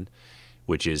was on,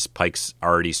 which is Pike's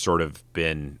already sort of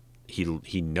been,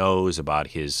 he knows about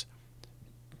his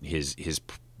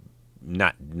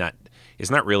not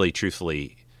it's not really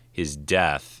truthfully his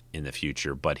death in the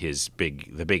future, but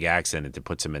the big accident that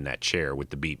puts him in that chair with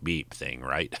the beep beep thing,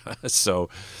 right? So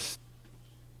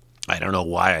I don't know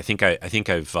why. I think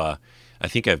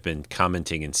I've been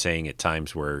commenting and saying at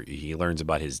times where he learns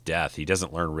about his death. He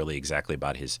doesn't learn really exactly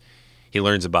about he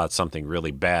learns about something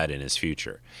really bad in his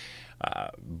future.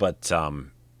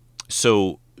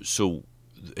 So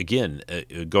again,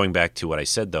 going back to what I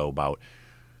said though about,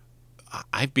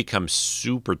 I've become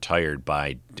super tired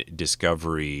by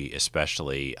Discovery,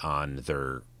 especially on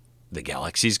the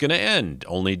galaxy's going to end.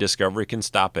 Only Discovery can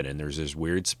stop it, and there's this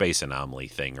weird space anomaly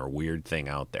thing or weird thing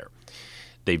out there.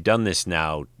 They've done this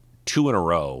now 2 in a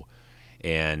row,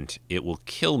 and it will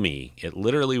kill me. It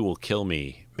literally will kill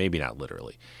me. Maybe not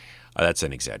literally. That's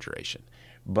an exaggeration.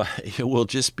 But it will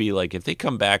just be like if they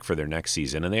come back for their next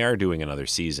season, and they are doing another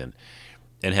season,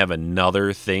 and have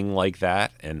another thing like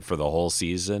that, and for the whole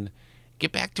season,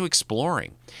 get back to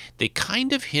exploring. They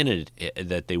kind of hinted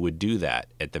that they would do that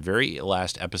at the very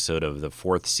last episode of the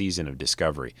 4th season of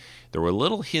Discovery. There were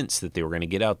little hints that they were going to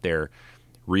get out there,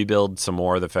 rebuild some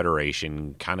more of the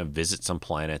Federation, kind of visit some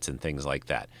planets and things like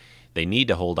that. They need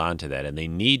to hold on to that, and they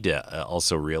need to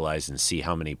also realize and see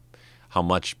how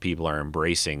much people are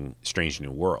embracing Strange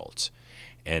New Worlds.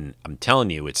 And I'm telling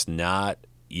you, it's not.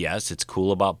 Yes, it's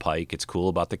cool about Pike. It's cool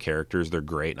about the characters. They're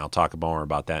great, and I'll talk more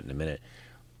about that in a minute.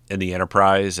 And the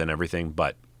Enterprise and everything,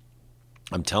 but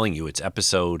I'm telling you, it's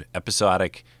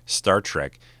episodic Star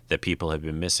Trek that people have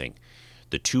been missing.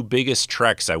 The two biggest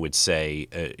Treks, I would say,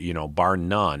 bar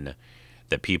none,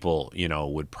 that people,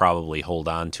 would probably hold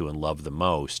on to and love the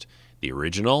most, the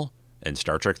original and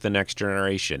Star Trek The Next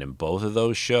Generation. And both of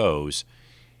those shows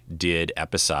did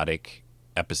episodic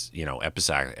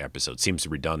episodes. Seems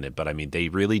redundant, but I mean, they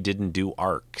really didn't do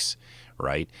arcs,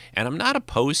 right? And I'm not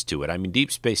opposed to it. I mean,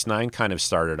 Deep Space Nine kind of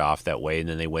started off that way, and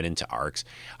then they went into arcs.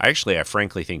 I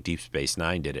frankly think Deep Space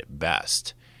Nine did it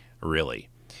best, really,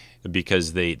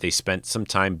 because they spent some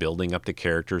time building up the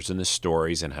characters and the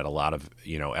stories and had a lot of,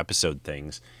 episode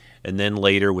things. And then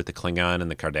later with the Klingon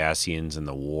and the Cardassians and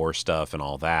the war stuff and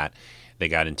all that, they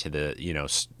got into the,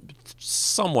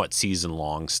 somewhat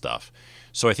season-long stuff.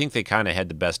 So I think they kind of had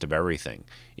the best of everything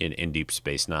in Deep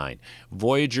Space Nine.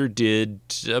 Voyager did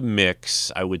a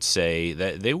mix, I would say.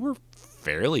 That they were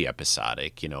fairly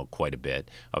episodic, quite a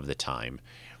bit of the time.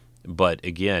 But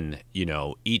again,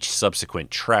 each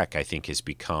subsequent Trek, I think, has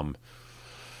become,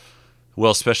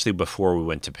 well, especially before we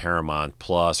went to Paramount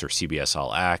Plus or CBS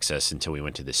All Access until we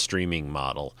went to the streaming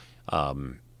model,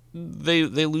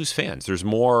 they lose fans. There's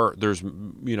more.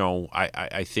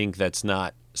 I think that's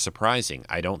not surprising.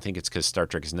 I don't think it's because Star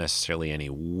Trek is necessarily any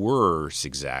worse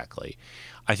exactly.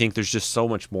 I think there's just so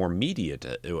much more media.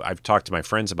 I've talked to my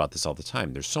friends about this all the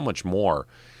time. There's so much more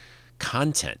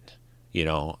content.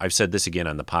 I've said this again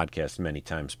on the podcast many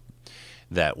times,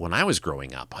 that when I was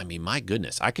growing up, I mean, my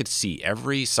goodness, I could see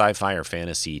every sci-fi or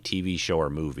fantasy TV show or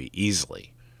movie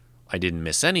easily. I didn't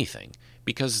miss anything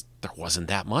because there wasn't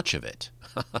that much of it.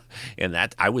 And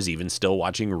that I was even still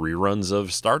watching reruns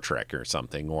of Star Trek or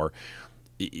something, or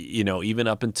even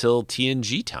up until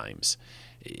TNG times.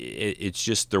 It's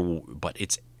just there, but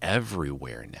it's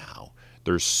everywhere now.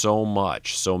 There's so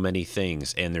many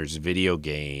things, and there's video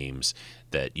games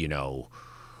that,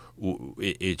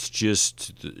 it's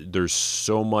just, there's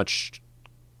so much,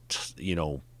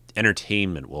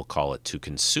 entertainment, we'll call it, to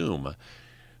consume,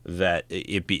 that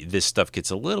this stuff gets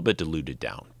a little bit diluted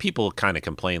down. People kind of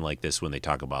complain like this when they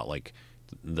talk about like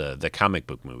the comic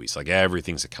book movies, like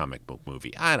everything's a comic book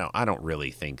movie. I don't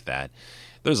really think that.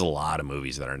 There's a lot of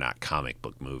movies that are not comic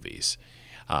book movies.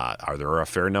 Are there a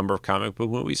fair number of comic book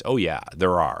movies? Oh yeah,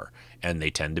 there are, and they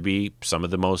tend to be some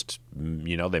of the most,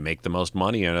 they make the most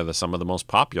money and are some of the most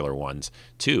popular ones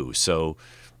too. So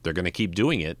they're going to keep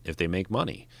doing it if they make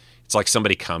money. It's like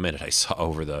somebody commented I saw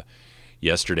over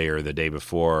yesterday or the day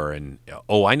before, and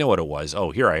I know what it was.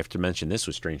 Oh, here, I have to mention this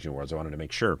with Strange New Worlds. I wanted to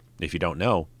make sure. If you don't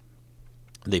know,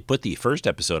 they put the first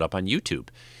episode up on YouTube.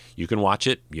 You can watch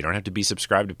it. You don't have to be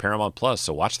subscribed to Paramount Plus.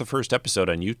 So watch the first episode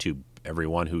on YouTube,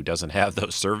 everyone who doesn't have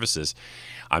those services.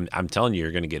 I'm telling you,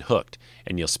 you're going to get hooked,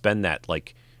 and you'll spend that,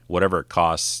 like, whatever it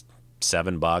costs,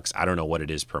 $7. I don't know what it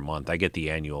is per month. I get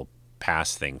the annual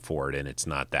pass thing for it, and it's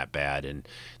not that bad. And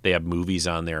they have movies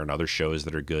on there and other shows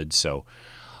that are good. So,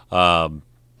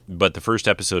 but the first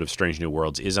episode of Strange New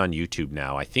Worlds is on YouTube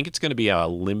now. I think it's going to be a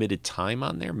limited time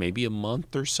on there, maybe a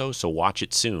month or so. So watch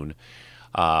it soon.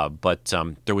 But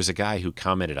there was a guy who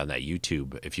commented on that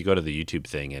YouTube. If you go to the YouTube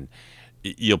thing, and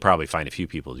you'll probably find a few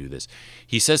people do this,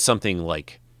 he says something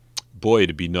like, boy,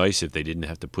 it'd be nice if they didn't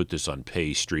have to put this on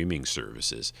pay streaming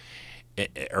services.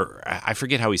 Or I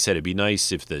forget how he said, it'd be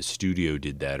nice if the studio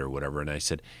did that or whatever. And I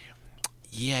said,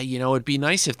 yeah, it'd be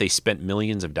nice if they spent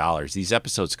millions of dollars. These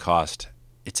episodes cost,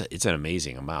 it's an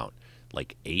amazing amount,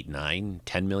 like $8, $9,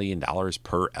 $10 million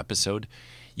per episode.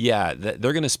 Yeah,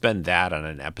 they're going to spend that on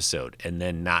an episode and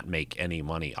then not make any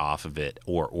money off of it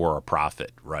or a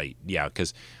profit, right? Yeah,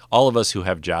 because all of us who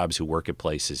have jobs, who work at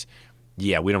places,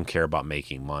 yeah, we don't care about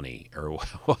making money or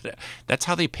what. That's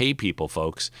how they pay people,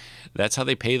 folks. That's how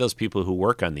they pay those people who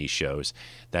work on these shows.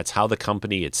 That's how the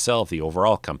company itself, the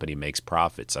overall company, makes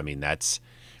profits. I mean,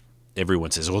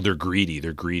 everyone says, oh, they're greedy,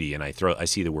 and I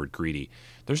see the word greedy.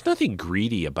 There's nothing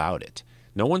greedy about it.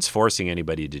 No one's forcing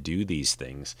anybody to do these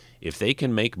things. If they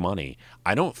can make money,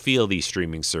 I don't feel these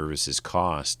streaming services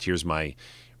cost. Here's my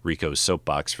Rico's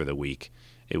soapbox for the week.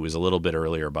 It was a little bit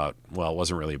earlier it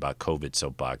wasn't really about COVID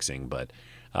soapboxing, but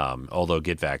although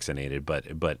get vaccinated, but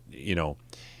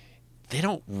they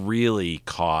don't really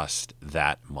cost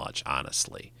that much,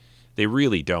 honestly. They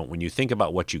really don't. When you think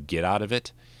about what you get out of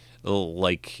it,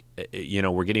 like,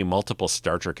 we're getting multiple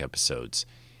Star Trek episodes.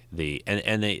 The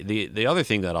other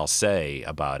thing that I'll say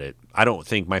about it, I don't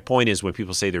think, my point is when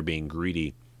people say they're being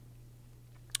greedy,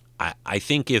 I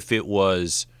think if it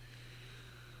was,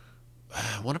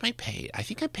 what am I paid? I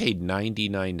think I paid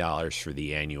 $99 for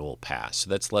the annual pass. So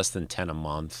that's less than $10 a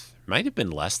month. Might have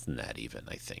been less than that even,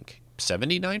 I think.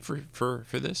 $79 for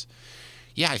this?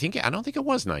 Yeah, I don't think it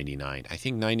was $99. I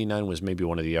think $99 was maybe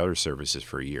one of the other services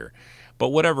for a year. But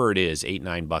whatever it is,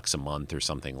 $8-9 a month or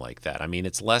something like that. I mean,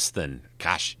 it's less than,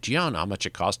 gosh, do you know how much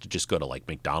it costs to just go to like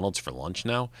McDonald's for lunch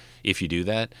now? If you do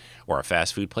that, or a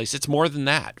fast food place, it's more than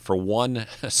that for one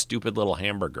stupid little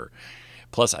hamburger.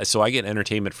 Plus, so I get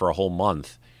entertainment for a whole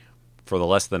month for the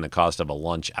less than the cost of a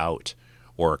lunch out,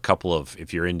 or a couple of,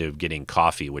 if you're into getting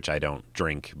coffee, which I don't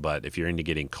drink, but if you're into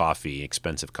getting coffee,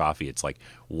 expensive coffee, it's like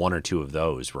one or two of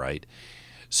those, right?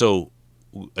 So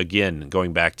again,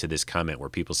 going back to this comment where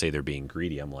people say they're being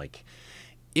greedy, I'm like,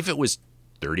 if it was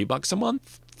 $30 a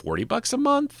month, $40 a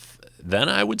month, then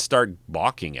I would start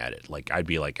balking at it. Like, I'd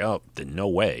be like, oh, no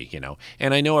way, you know?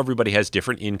 And I know everybody has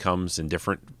different incomes and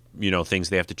different, you know, things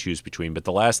they have to choose between. But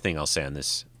the last thing I'll say on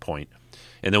this point,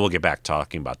 and then we'll get back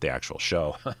talking about the actual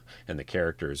show and the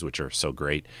characters, which are so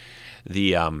great.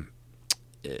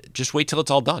 Just wait till it's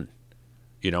all done.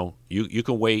 You know, you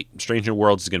can wait. Strange New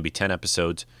Worlds is going to be 10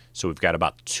 episodes. So we've got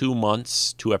about 2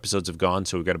 months. 2 episodes have gone.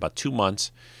 So we've got about 2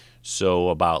 months. So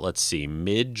about, let's see,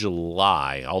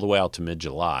 mid-July, all the way out to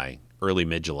mid-July, early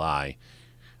mid-July.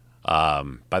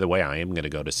 By the way, I am going to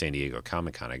go to San Diego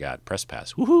Comic-Con. I got press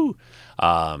pass. Woohoo!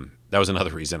 That was another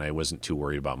reason I wasn't too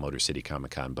worried about Motor City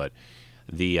Comic-Con. But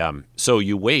so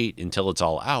you wait until it's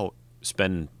all out,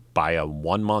 buy a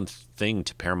 1-month thing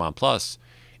to Paramount Plus,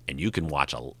 and you can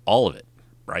watch all of it,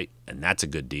 right? And that's a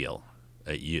good deal.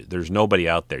 There's nobody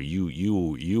out there.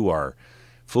 You are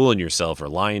fooling yourself or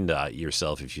lying to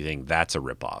yourself if you think that's a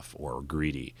ripoff or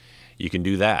greedy. You can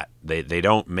do that. They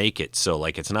don't make it so,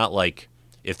 like, it's not like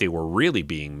if they were really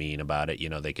being mean about it, you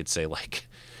know, they could say like,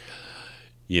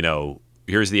 you know,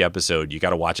 here's the episode, you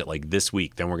got to watch it like this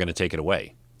week, then we're going to take it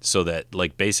away. So that,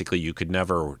 like, basically you could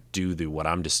never do what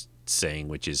I'm just saying,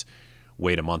 which is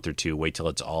wait a month or two, wait till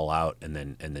it's all out, and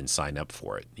then sign up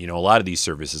for it. You know, a lot of these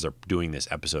services are doing this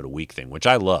episode a week thing, which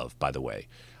I love, by the way.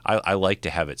 I like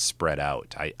to have it spread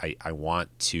out. I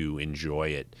want to enjoy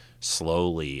it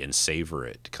slowly and savor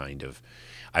it, kind of.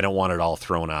 I don't want it all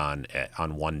thrown on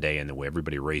one day and the way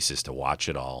everybody races to watch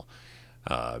it all,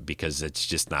 because it's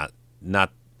just not.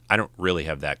 I don't really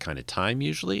have that kind of time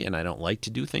usually, and I don't like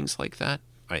to do things like that.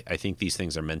 I think these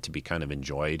things are meant to be kind of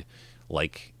enjoyed,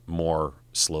 like, more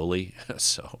slowly.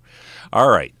 So, all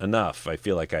right, enough. I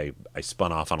feel like I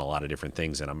spun off on a lot of different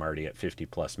things, and I'm already at 50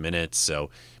 plus minutes. So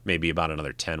maybe about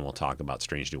another 10 we'll talk about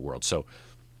Strange New World. So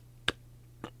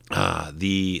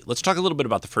let's talk a little bit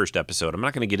about the first episode. I'm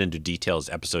not going to get into details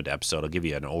episode to episode. I'll give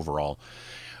you an overall.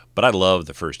 But I love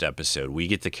the first episode. We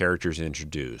get the characters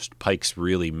introduced. Pike's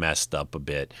really messed up a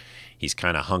bit. He's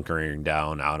kind of hunkering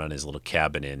down out on his little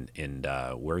cabin in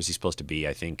where is he supposed to be?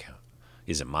 I think,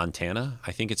 is it Montana?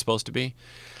 I think it's supposed to be.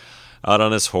 Out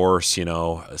on his horse, you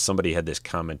know. Somebody had this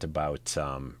comment about,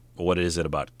 what is it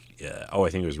about, I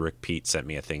think it was Rick Pete sent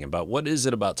me a thing about, what is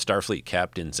it about Starfleet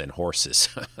captains and horses?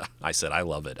 I said, I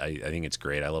love it. I think it's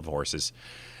great. I love horses.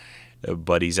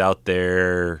 But he's out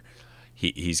there.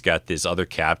 He's got this other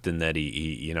captain that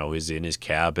he you know, is in his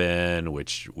cabin,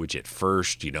 which at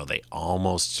first, you know, they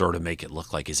almost sort of make it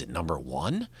look like, is it number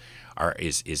one? Or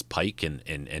is Pike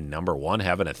and number one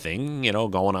having a thing, you know,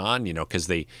 going on, you know,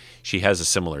 because she has a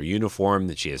similar uniform,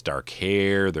 that she has dark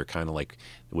hair. They're kind of like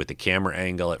with the camera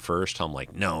angle at first. I'm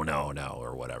like, no,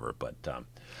 or whatever. But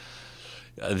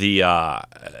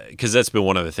because that's been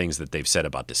one of the things that they've said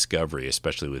about Discovery,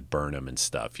 especially with Burnham and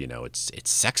stuff, you know, it's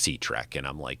sexy Trek, and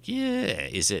I'm like, yeah,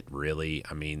 is it really?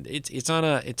 I mean, it's on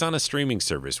a streaming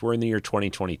service. We're in the year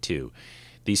 2022.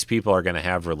 These people are going to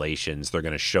have relations. They're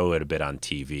going to show it a bit on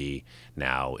TV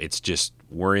now. It's just,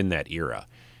 we're in that era.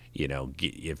 You know,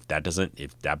 if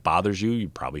that bothers you, you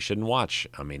probably shouldn't watch.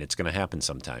 I mean, it's going to happen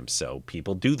sometimes. So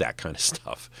people do that kind of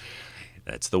stuff.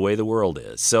 That's the way the world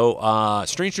is. So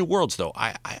Strange New Worlds, though,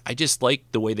 I just like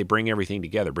the way they bring everything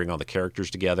together, bring all the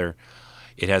characters together.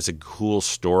 It has a cool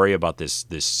story about this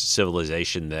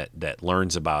civilization that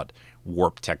learns about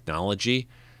warp technology.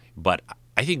 But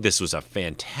I think this was a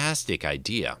fantastic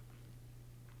idea,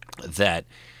 that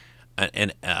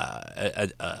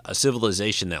a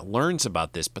civilization that learns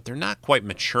about this, but they're not quite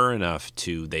mature enough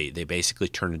to, they basically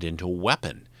turn it into a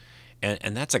weapon.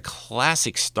 And that's a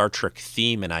classic Star Trek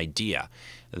theme and idea,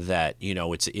 that, you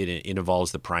know, it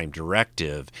involves the Prime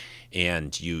Directive,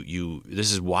 and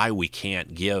this is why we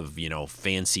can't give, you know,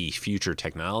 fancy future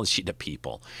technology to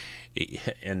people.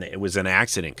 And it was an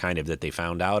accident, kind of, that they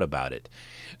found out about it.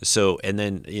 So, and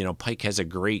then, you know, Pike has a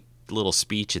great little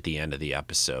speech at the end of the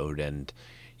episode, and,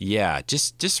 Yeah,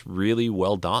 just really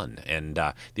well done. And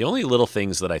the only little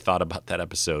things that I thought about that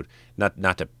episode, not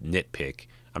to nitpick,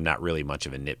 I'm not really much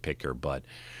of a nitpicker, but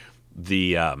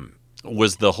the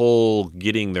was the whole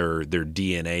getting their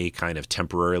DNA kind of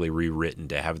temporarily rewritten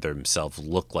to have themselves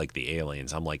look like the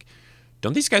aliens. I'm like,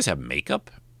 don't these guys have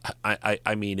makeup?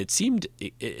 I mean, it seemed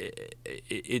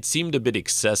a bit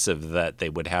excessive that they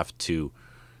would have to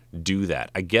do that.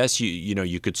 I guess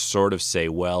you could sort of say,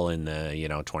 well, in the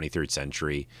 23rd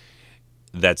century,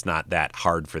 that's not that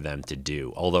hard for them to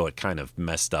do, although it kind of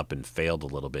messed up and failed a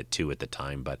little bit too at the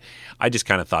time. But I just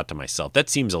kind of thought to myself, that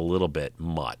seems a little bit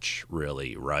much,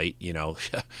 really, right?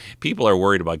 People are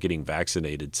worried about getting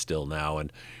vaccinated still now,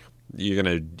 and you're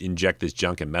going to inject this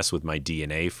junk and mess with my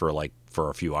DNA for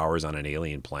a few hours on an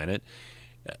alien planet.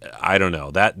 I don't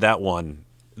know. That one,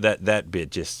 that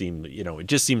bit just seemed, it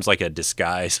just seems like a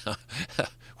disguise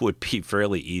would be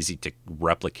fairly easy to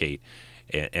replicate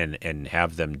and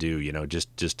have them do,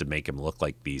 just to make them look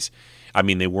like these. I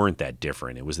mean, they weren't that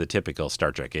different. It was the typical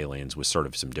Star Trek aliens with sort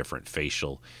of some different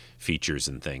facial features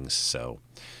and things. So,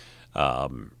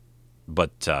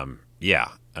 yeah.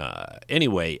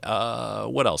 Anyway,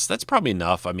 what else? That's probably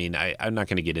enough. I mean, I'm not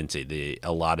going to get into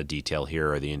a lot of detail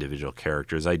here or the individual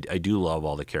characters. I do love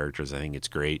all the characters. I think it's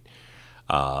great.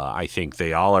 I think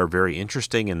they all are very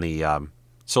interesting. And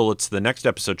so it's the next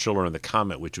episode, Children of the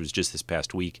Comet, which was just this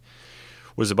past week,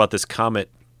 was about this comet,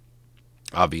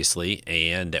 obviously,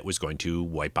 and that was going to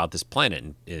wipe out this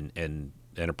planet. And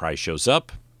Enterprise shows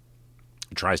up,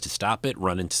 tries to stop it,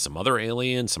 run into some other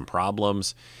aliens, some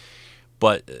problems.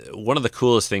 But one of the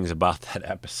coolest things about that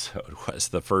episode was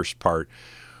the first part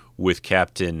with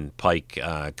Captain Pike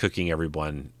cooking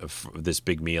everyone this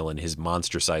big meal in his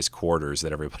monster-sized quarters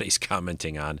that everybody's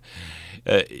commenting on.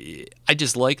 I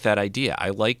just like that idea. I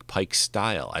like Pike's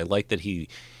style. I like that he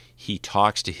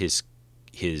talks to his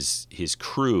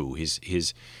crew,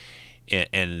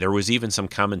 and there was even some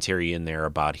commentary in there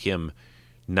about him.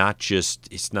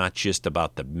 It's not just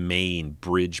about the main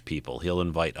bridge people. He'll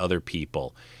invite other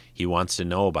people. He wants to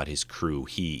know about his crew.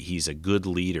 He's a good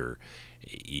leader.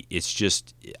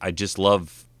 I just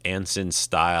love Anson's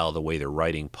style, the way they're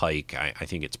writing Pike. I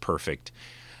think it's perfect.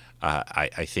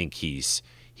 I think he's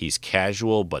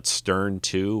casual but stern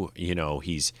too.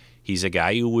 He's a guy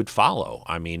you would follow.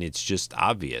 I mean, it's just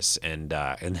obvious. And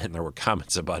then there were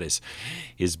comments about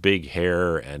his big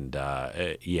hair, and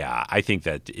yeah, I think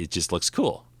that it just looks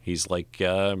cool. He's like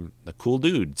a cool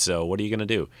dude. So what are you gonna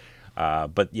do?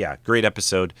 But yeah, great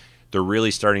episode. They're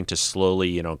really starting to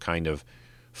slowly, kind of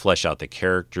flesh out the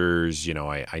characters.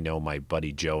 I know my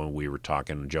buddy Joe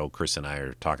and Joe, Chris, and I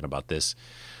are talking about this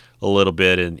a little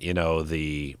bit, and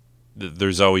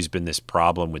there's always been this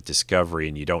problem with Discovery,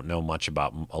 and you don't know much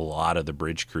about a lot of the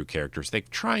bridge crew characters. They're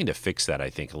trying to fix that, I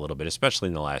think, a little bit, especially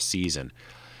in the last season.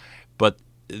 But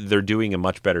they're doing a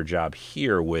much better job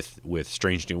here with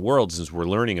Strange New Worlds, as we're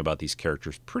learning about these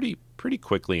characters pretty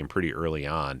quickly and pretty early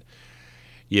on.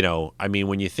 I mean,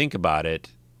 when you think about it,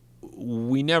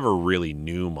 we never really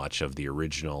knew much of the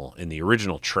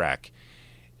original Trek.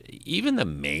 Even the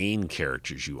main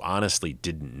characters you honestly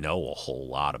didn't know a whole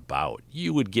lot about.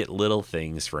 You would get little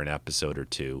things for an episode or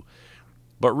two,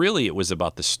 but really it was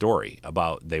about the story,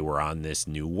 about they were on this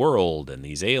new world and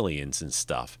these aliens and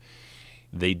stuff.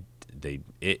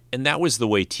 And that was the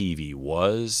way TV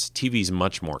was. TV's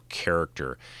much more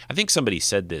character. I think somebody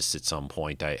said this at some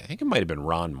point. I think it might have been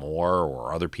Ron Moore,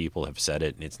 or other people have said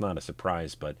it, and it's not a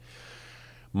surprise, but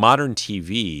modern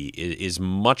TV is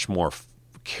much more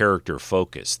character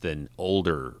focused than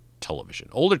older television.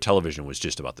 Older television was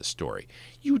just about the story.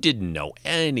 You didn't know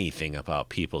anything about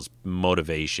people's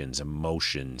motivations,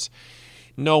 emotions.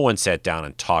 No one sat down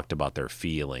and talked about their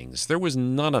feelings. There was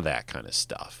none of that kind of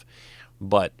stuff.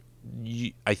 But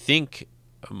I think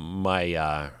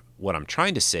what I'm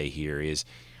trying to say here is,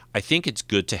 I think it's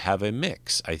good to have a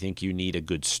mix. I think you need a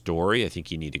good story. I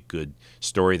think you need a good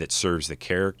story that serves the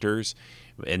characters,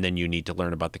 and then you need to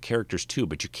learn about the characters too.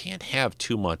 But you can't have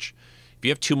too much. If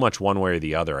you have too much one way or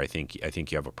the other, I think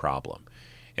you have a problem.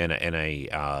 And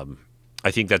I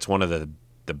think that's one of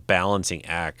the balancing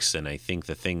acts. And I think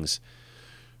the things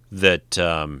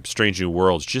that Strange New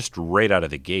Worlds just right out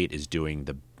of the gate is doing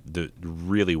the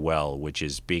really well, which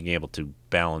is being able to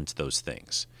balance those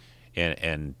things.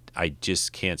 And I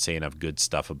just can't say enough good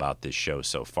stuff about this show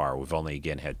so far. We've only,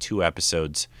 again, had 2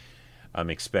 episodes. I'm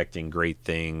expecting great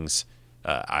things.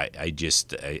 I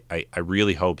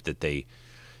really hope that they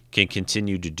can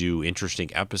continue to do interesting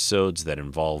episodes that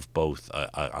involve both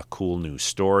a cool new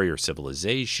story or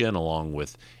civilization, along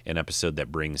with an episode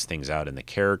that brings things out in the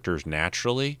characters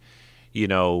naturally.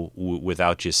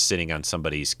 without just sitting on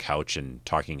somebody's couch and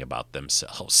talking about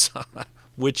themselves,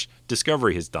 which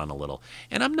Discovery has done a little.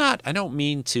 And I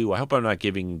hope I'm not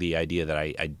giving the idea that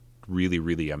I really,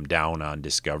 really am down on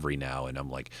Discovery now, and I'm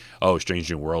like, oh, Strange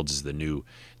New Worlds is the new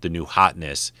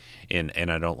hotness, and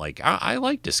I don't like. I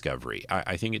like Discovery.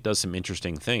 I think it does some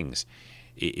interesting things.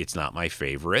 It's not my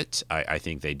favorite. I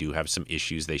think they do have some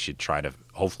issues. They should try to.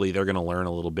 Hopefully, they're going to learn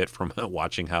a little bit from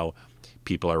watching how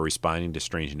people are responding to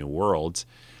Strange New Worlds.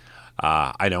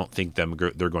 I don't think they're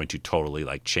going to totally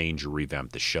like change or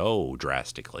revamp the show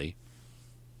drastically.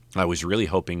 I was really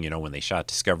hoping, when they shot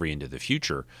Discovery into the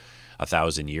future,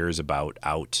 1,000 years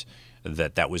out,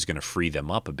 that was going to free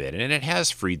them up a bit, and it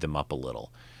has freed them up a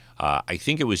little. I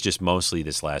think it was just mostly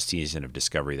this last season of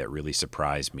Discovery that really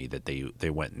surprised me that they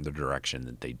went in the direction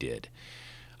that they did.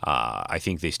 I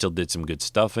think they still did some good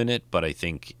stuff in it, but I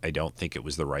don't think it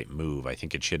was the right move. I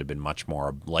think it should have been much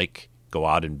more like go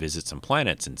out and visit some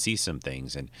planets and see some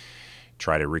things and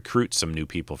try to recruit some new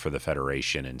people for the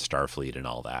Federation and Starfleet and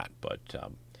all that. But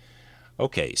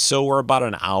okay, so we're about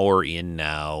an hour in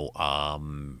now.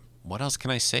 What else can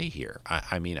I say here?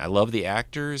 I mean, I love the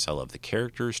actors. I love the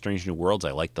characters. Strange New Worlds,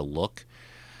 I like the look.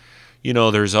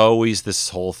 There's always this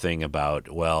whole thing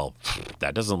about, well,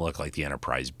 that doesn't look like the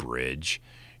Enterprise bridge.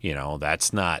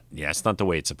 That's not the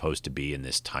way it's supposed to be in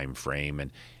this time frame.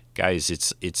 And guys,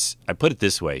 it's I put it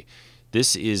this way.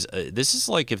 This is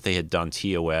like if they had done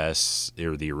TOS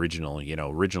or the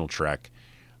original Trek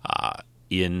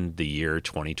in the year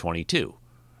 2022.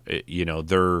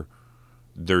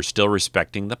 They're still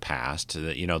respecting the past.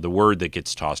 The word that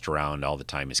gets tossed around all the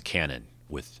time is canon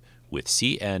with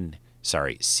C-A-N-O-N,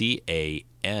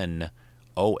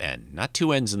 not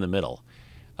two N's in the middle.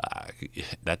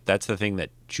 That's the thing that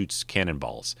shoots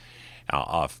cannonballs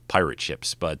off pirate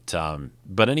ships. But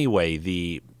anyway,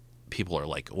 the people are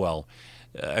like, well,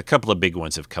 a couple of big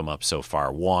ones have come up so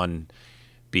far. One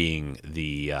being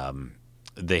they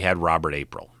had Robert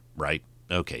April, right?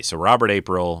 Okay, so Robert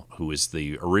April, who is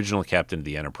the original captain of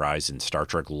the Enterprise in Star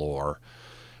Trek lore,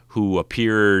 who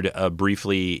appeared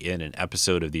briefly in an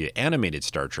episode of the animated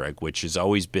Star Trek, which has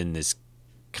always been this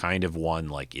kind of one,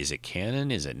 like, is it canon?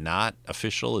 Is it not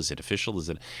official? Is it official? Is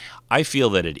it? I feel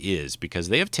that it is, because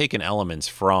they have taken elements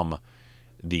from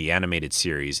the animated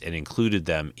series and included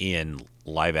them in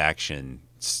live action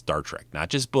Star Trek, not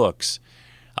just books,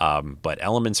 but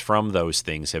elements from those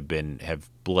things have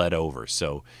bled over.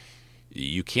 So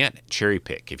you can't cherry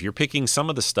pick. If you're picking some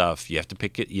of the stuff, you have to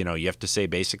pick it, you have to say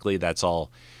basically that's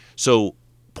all. So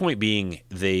point being,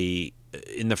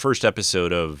 in the first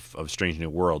episode of Strange New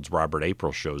Worlds, Robert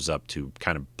April shows up to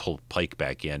kind of pull Pike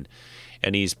back in,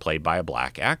 and he's played by a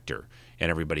black actor. And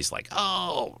everybody's like,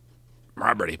 oh,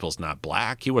 Robert April's not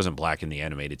black. He wasn't black in the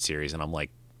animated series. And I'm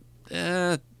like,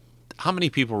 how many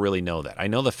people really know that? I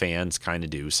know the fans kind of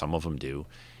do. Some of them do.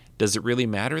 Does it really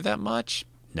matter that much?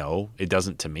 No, it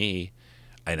doesn't to me.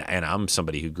 And I'm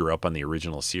somebody who grew up on the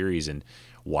original series and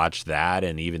watched that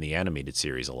and even the animated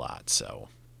series a lot. So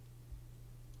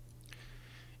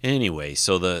anyway,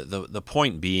 so the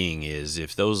point being is,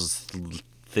 if those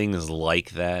things like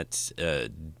that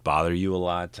bother you a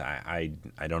lot, I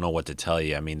don't know what to tell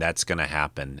you. I mean, that's going to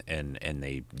happen. And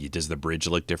does the bridge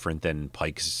look different than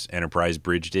Pike's Enterprise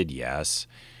bridge did? Yes.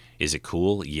 Is it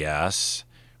cool? Yes.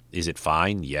 Is it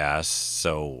fine? Yes.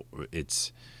 So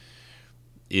it's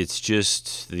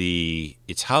just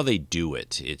it's how they do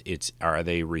it. It's are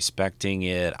they respecting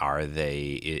it?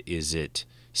 Is it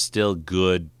still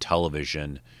good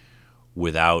television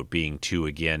without being too,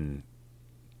 again,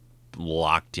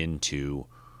 locked into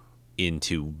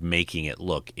making it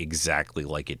look exactly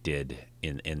like it did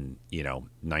in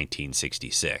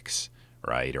 1966,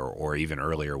 right? Or even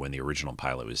earlier when the original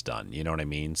pilot was done. You know what I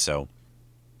mean? So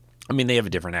I mean, they have a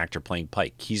different actor playing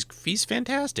Pike. He's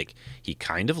fantastic. He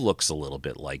kind of looks a little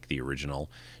bit like the original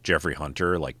Jeffrey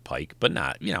Hunter, like Pike, but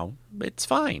not, it's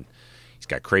fine. He's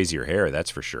got crazier hair, that's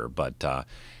for sure. But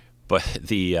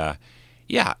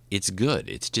yeah, it's good.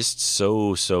 It's just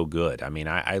so good. I mean,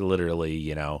 I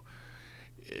literally,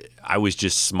 I was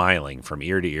just smiling from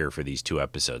ear to ear for these 2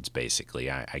 episodes,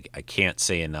 basically. I can't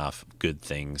say enough good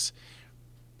things.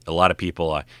 A lot of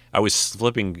people, I was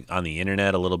flipping on the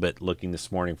internet a little bit, looking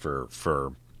this morning for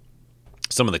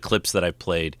some of the clips that I've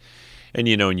played. And,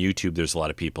 in YouTube, there's a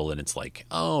lot of people, and it's like,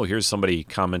 oh, here's somebody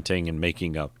commenting and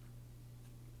making a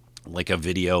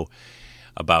video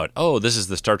about, oh, this is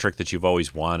the Star Trek that you've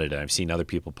always wanted. And I've seen other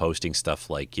people posting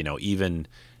stuff like, even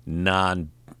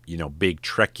big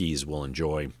Trekkies will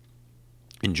enjoy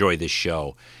this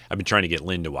show. I've been trying to get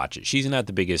Lynn to watch it. She's not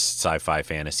the biggest sci-fi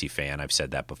fantasy fan. I've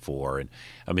said that before, and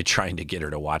I've been trying to get her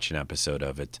to watch an episode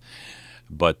of it.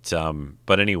 But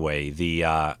anyway,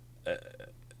 this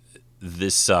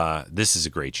is a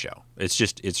great show.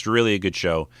 It's really a good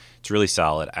show. It's really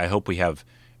solid. I hope we have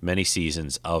many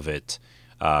seasons of it.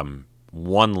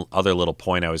 One other little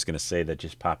point I was going to say that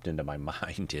just popped into my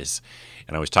mind is,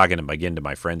 and I was talking again to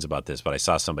my friends about this, but I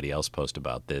saw somebody else post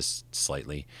about this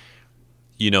slightly.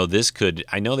 I know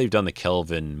they've done the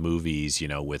Kelvin movies,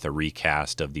 with a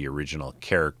recast of the original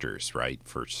characters, right,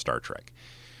 for Star Trek.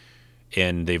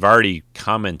 And they've already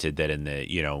commented that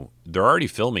they're already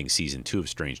filming season 2 of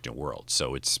Strange New Worlds.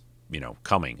 So it's,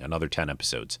 coming, another 10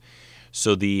 episodes.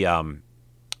 So they've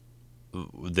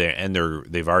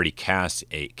already cast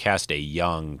a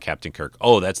young Captain Kirk.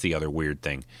 Oh, that's the other weird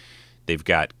thing. They've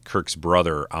got Kirk's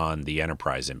brother on the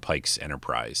Enterprise, in Pike's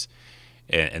Enterprise.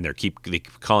 And they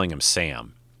keep calling him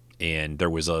Sam. And there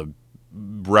was a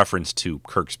reference to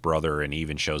Kirk's brother, and he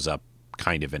even shows up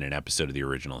kind of in an episode of the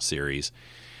original series.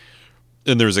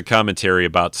 And there's a commentary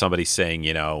about somebody saying,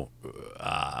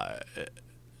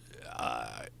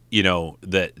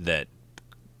 that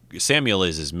Samuel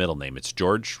is his middle name. It's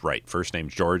George, right? First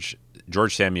name's George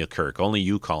Samuel Kirk. Only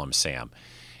you call him Sam.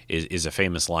 Is a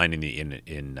famous line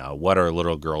in What Are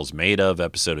Little Girls Made Of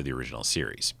episode of the original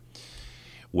series,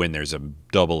 when there's a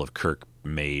double of Kirk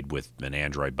made with an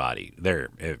android body. There,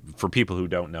 for people who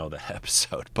don't know the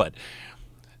episode, but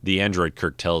the android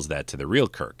Kirk tells that to the real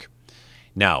Kirk.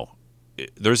 Now,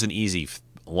 there's an easy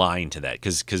line to that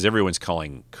because everyone's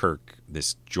calling Kirk,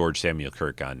 this George Samuel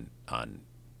Kirk on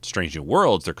Strange New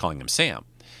Worlds, they're calling him Sam.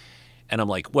 And I'm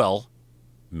like, well,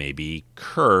 maybe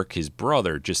Kirk, his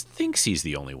brother, just thinks he's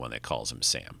the only one that calls him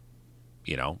Sam.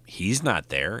 He's not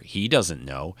there. He doesn't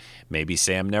know. Maybe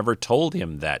Sam never told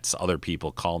him that other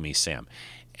people call me Sam.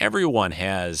 Everyone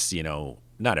has,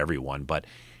 not everyone, but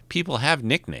people have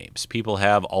nicknames. People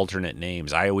have alternate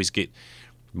names. I always get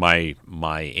my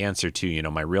answer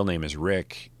to, my real name is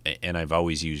Rick, and I've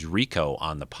always used Rico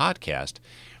on the podcast.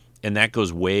 And that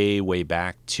goes way, way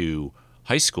back to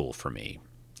high school for me.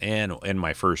 And one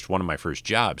of my first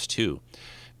jobs too.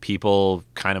 People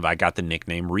I got the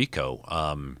nickname Rico.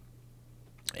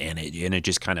 And it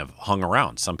just kind of hung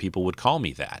around. Some people would call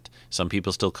me that. Some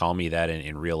people still call me that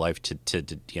in real life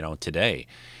today.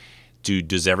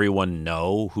 Does everyone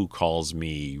know who calls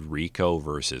me Rico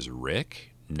versus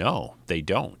Rick? No, they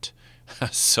don't.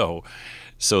 So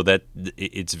that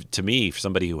it's, to me,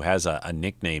 somebody who has a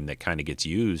nickname that kind of gets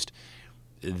used,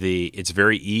 it's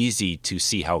very easy to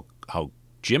see how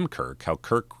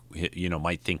Kirk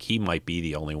might think he might be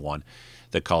the only one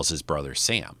that calls his brother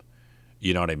Sam.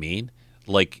 You know what I mean?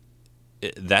 Like,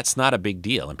 that's not a big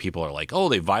deal. And people are like, oh,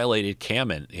 they violated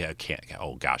canon. Yeah,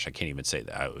 oh gosh, I can't even say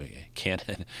that.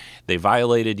 Canon. They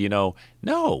violated, no,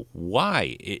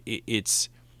 why? It's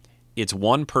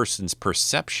one person's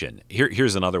perception.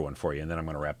 Here's another one for you, and then I'm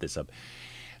going to wrap this up.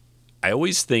 I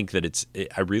always think that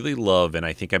I really love, and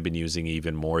I think I've been using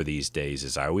even more these days,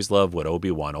 is I always love what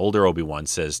older Obi-Wan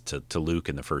says to Luke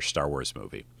in the first Star Wars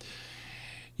movie.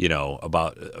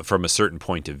 About from a certain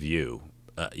point of view.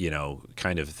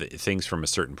 Kind of things from a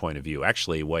certain point of view.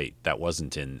 Actually, wait, that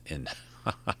wasn't in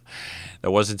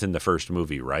that wasn't in the first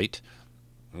movie, right?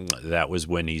 That was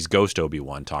when he's Ghost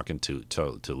Obi-Wan talking to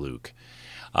Luke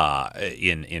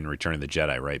in Return of the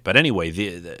Jedi, right? But anyway,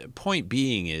 the point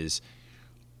being is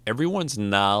everyone's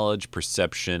knowledge,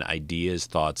 perception, ideas,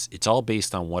 thoughts, it's all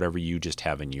based on whatever you just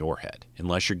have in your head,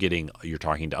 unless you're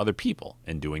talking to other people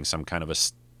and doing some kind of a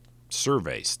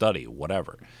survey, study,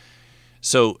 whatever.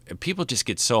 So people just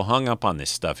get so hung up on this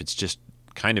stuff, it's just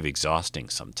kind of exhausting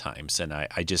sometimes. And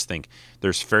I just think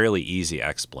there's fairly easy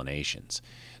explanations.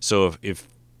 So if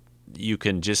you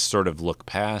can just sort of look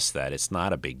past that, it's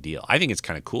not a big deal. I think it's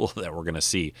kind of cool that we're going to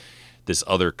see this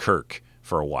other Kirk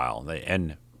for a while.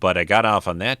 But I got off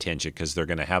on that tangent because they're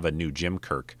going to have a new Jim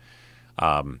Kirk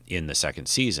in the second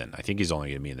season. I think he's only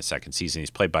going to be in the second season. He's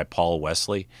played by Paul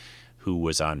Wesley, who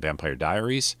was on Vampire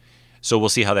Diaries. So we'll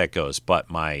see how that goes. But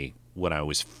what I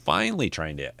was finally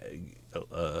trying to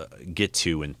get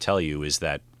to and tell you is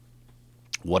that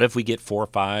what if we get 4,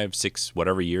 5, 6,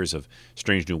 whatever years of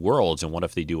Strange New Worlds, and what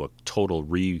if they do a total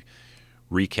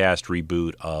recast,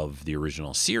 reboot of the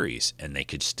original series, and they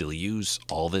could still use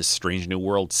all this Strange New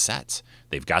World sets?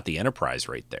 They've got the Enterprise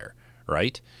right there,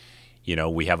 right?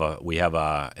 We have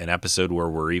an episode where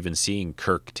we're even seeing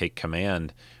Kirk take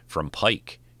command from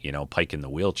Pike. Pike in the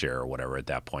wheelchair or whatever at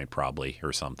that point, probably,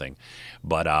 or something.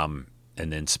 But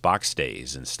and then Spock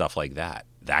stays and stuff like that.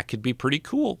 That could be pretty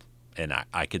cool, and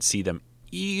I could see them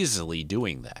easily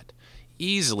doing that,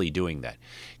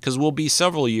 because we'll be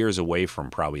several years away from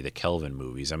probably the Kelvin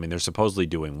movies. I mean, they're supposedly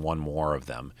doing one more of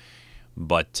them,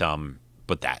 but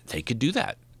that they could do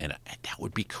that, And that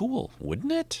would be cool,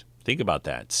 wouldn't it? Think about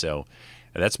that. So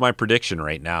that's my prediction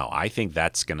right now. I think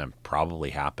that's going to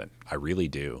probably happen. I really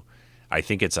do. I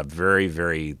think it's a very,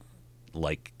 very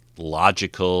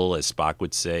logical, as Spock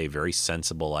would say, very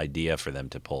sensible idea for them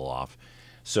to pull off.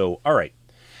 So, all right.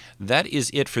 That is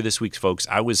it for this week's, folks.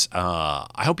 I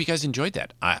hope you guys enjoyed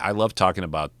that. I love talking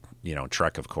about,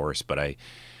 Trek, of course, but I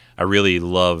really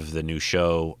love the new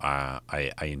show.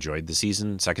 I enjoyed the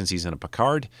second season of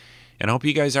Picard, and I hope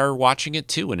you guys are watching it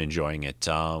too and enjoying it.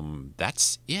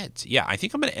 That's it. Yeah, I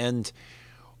think I'm going to end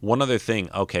one other thing.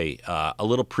 Okay, a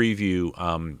little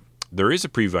preview. There is a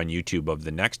preview on YouTube of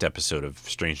the next episode of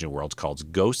Strange New Worlds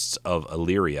called Ghosts of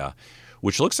Illyria,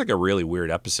 which looks like a really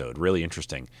weird episode, really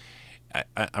interesting.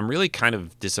 I'm really kind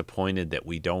of disappointed that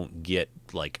we don't get,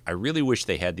 I really wish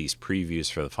they had these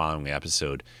previews for the following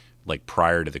episode,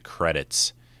 prior to the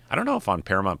credits. I don't know if on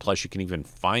Paramount Plus you can even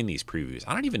find these previews.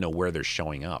 I don't even know where they're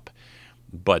showing up.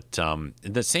 But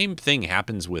the same thing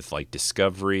happens with,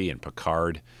 Discovery and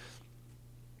Picard.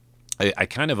 I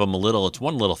kind of am it's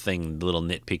one little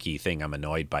nitpicky thing I'm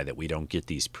annoyed by, that we don't get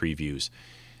these previews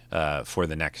for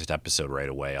the next episode right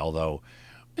away. Although,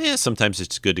 sometimes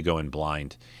it's good to go in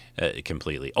blind.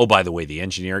 Completely. Oh, by the way, the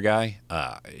engineer guy,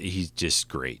 he's just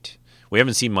great. We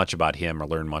haven't seen much about him or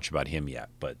learned much about him yet,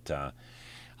 but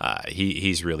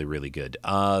he's really, really good.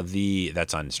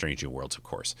 That's on Strange New Worlds, of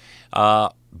course.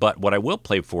 But what I will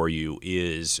play for you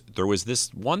is there was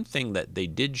this one thing that they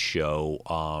did show,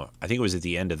 I think it was at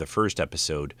the end of the first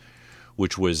episode,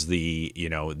 which was the,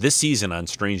 this season on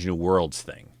Strange New Worlds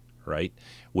thing, right?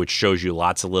 Which shows you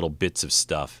lots of little bits of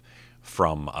stuff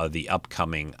from the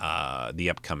upcoming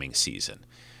season.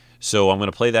 So I'm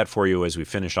going to play that for you as we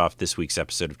finish off this week's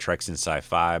episode of Treks in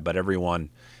Sci-Fi. But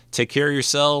everyone, take care of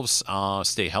yourselves.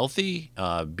 Stay healthy.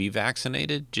 Be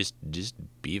vaccinated. Just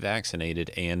be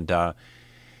vaccinated. And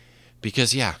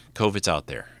because, COVID's out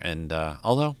there. And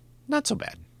although not so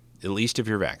bad, at least if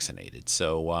you're vaccinated.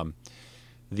 So and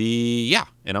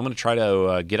I'm going to try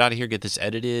to get out of here, get this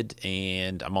edited.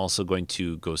 And I'm also going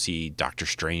to go see Doctor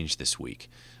Strange this week.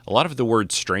 A lot of the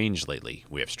word strange lately.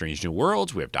 We have Strange New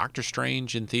Worlds. We have Doctor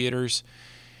Strange in theaters.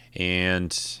 And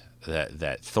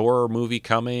that Thor movie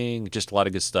coming. Just a lot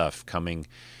of good stuff coming.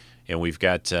 And we've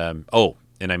got... and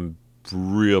I'm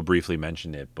real briefly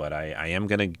mentioned it, but I am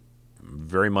going to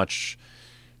very much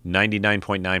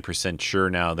 99.9%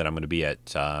 sure now that I'm going to be at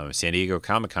San Diego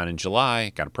Comic-Con in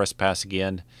July. Got a press pass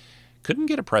again. Couldn't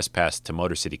get a press pass to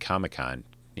Motor City Comic-Con.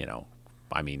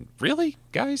 I mean, really?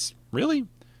 Guys? Really?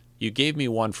 You gave me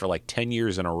one for 10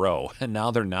 years in a row, and now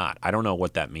they're not. I don't know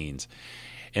what that means.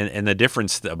 And the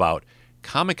difference about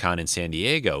Comic-Con in San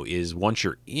Diego is once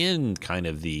you're in kind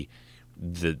of the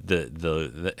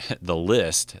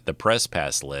list, the press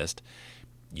pass list,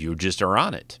 you just are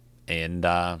on it. And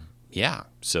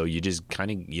so you just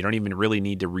you don't even really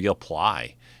need to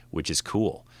reapply, which is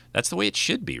cool. That's the way it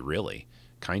should be, really.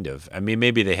 Kind of. I mean,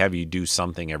 maybe they have you do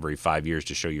something every 5 years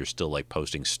to show you're still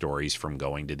posting stories from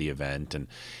going to the event and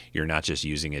you're not just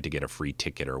using it to get a free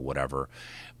ticket or whatever.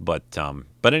 But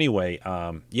anyway, so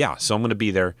I'm going to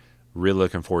be there. Really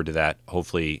looking forward to that.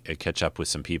 Hopefully catch up with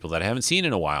some people that I haven't seen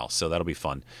in a while. So that'll be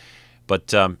fun. But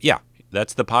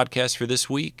that's the podcast for this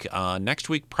week. Next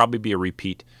week, probably be a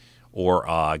repeat or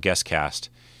a guest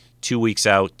cast. 2 weeks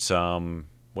out,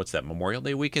 what's that, Memorial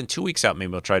Day weekend? 2 weeks out, maybe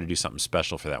we'll try to do something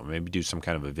special for that one. Maybe do some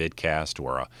kind of a vidcast,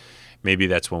 or maybe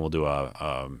that's when we'll do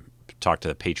a talk to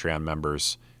the Patreon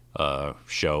members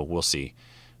show. We'll see.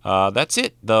 That's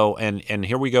it, though. And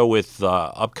here we go with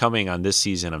upcoming on this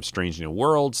season of Strange New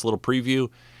Worlds, little preview.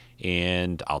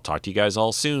 And I'll talk to you guys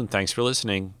all soon. Thanks for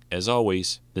listening. As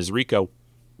always, this is Rico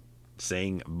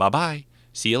saying bye-bye.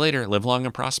 See you later. Live long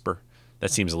and prosper. That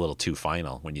seems a little too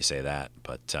final when you say that,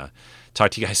 but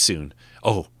talk to you guys soon.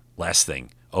 Oh, last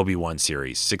thing, Obi-Wan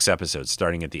series, 6 episodes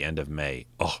starting at the end of May.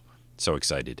 Oh, so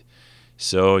excited.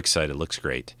 So excited. Looks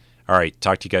great. All right,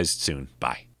 talk to you guys soon.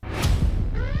 Bye.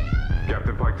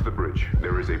 Captain Pike to the bridge.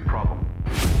 There is a problem.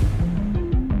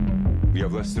 We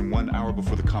have less than 1 hour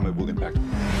before the comet will impact.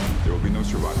 There will be no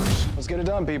survivors. Let's get it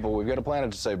done, people. We've got a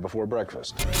planet to save before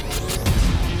breakfast.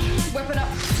 Weapon up.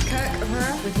 Kirk,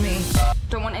 Uhura, with me.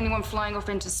 Don't want anyone flying off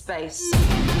into space.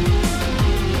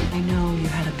 I know you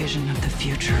had a vision of the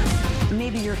future.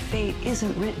 Maybe your fate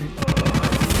isn't written.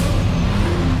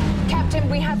 Captain,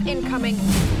 we have incoming.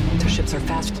 Their ships are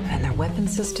fast, and their weapon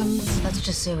systems... Let's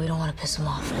just say we don't want to piss them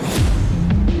off.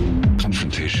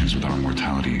 Confrontations with our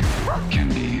mortality can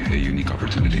be a unique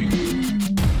opportunity.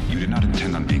 You did not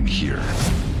intend on being here.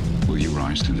 Will you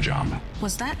rise to the job?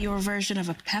 Was that your version of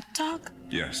a pep talk?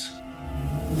 Yes.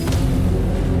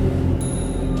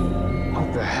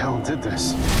 What the hell did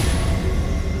this?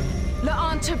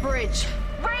 La'anta Bridge.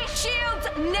 Raise shields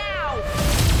now!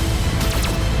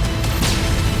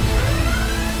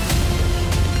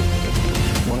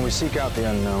 When we seek out the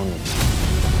unknown,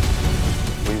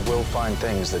 we will find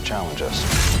things that challenge us,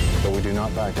 but we do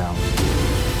not back down.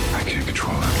 I can't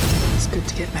control it. It's good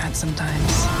to get mad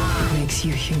sometimes. It makes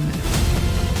you human.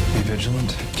 Be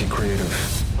vigilant, get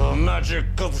creative. The magic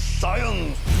of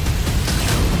science!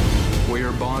 We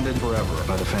are bonded forever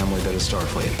by the family that is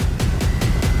Starfleet.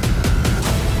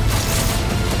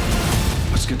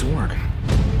 Let's get to work.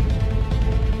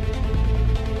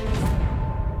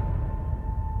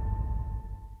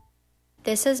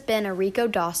 This has been a Rico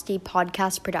Dosty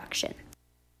podcast production.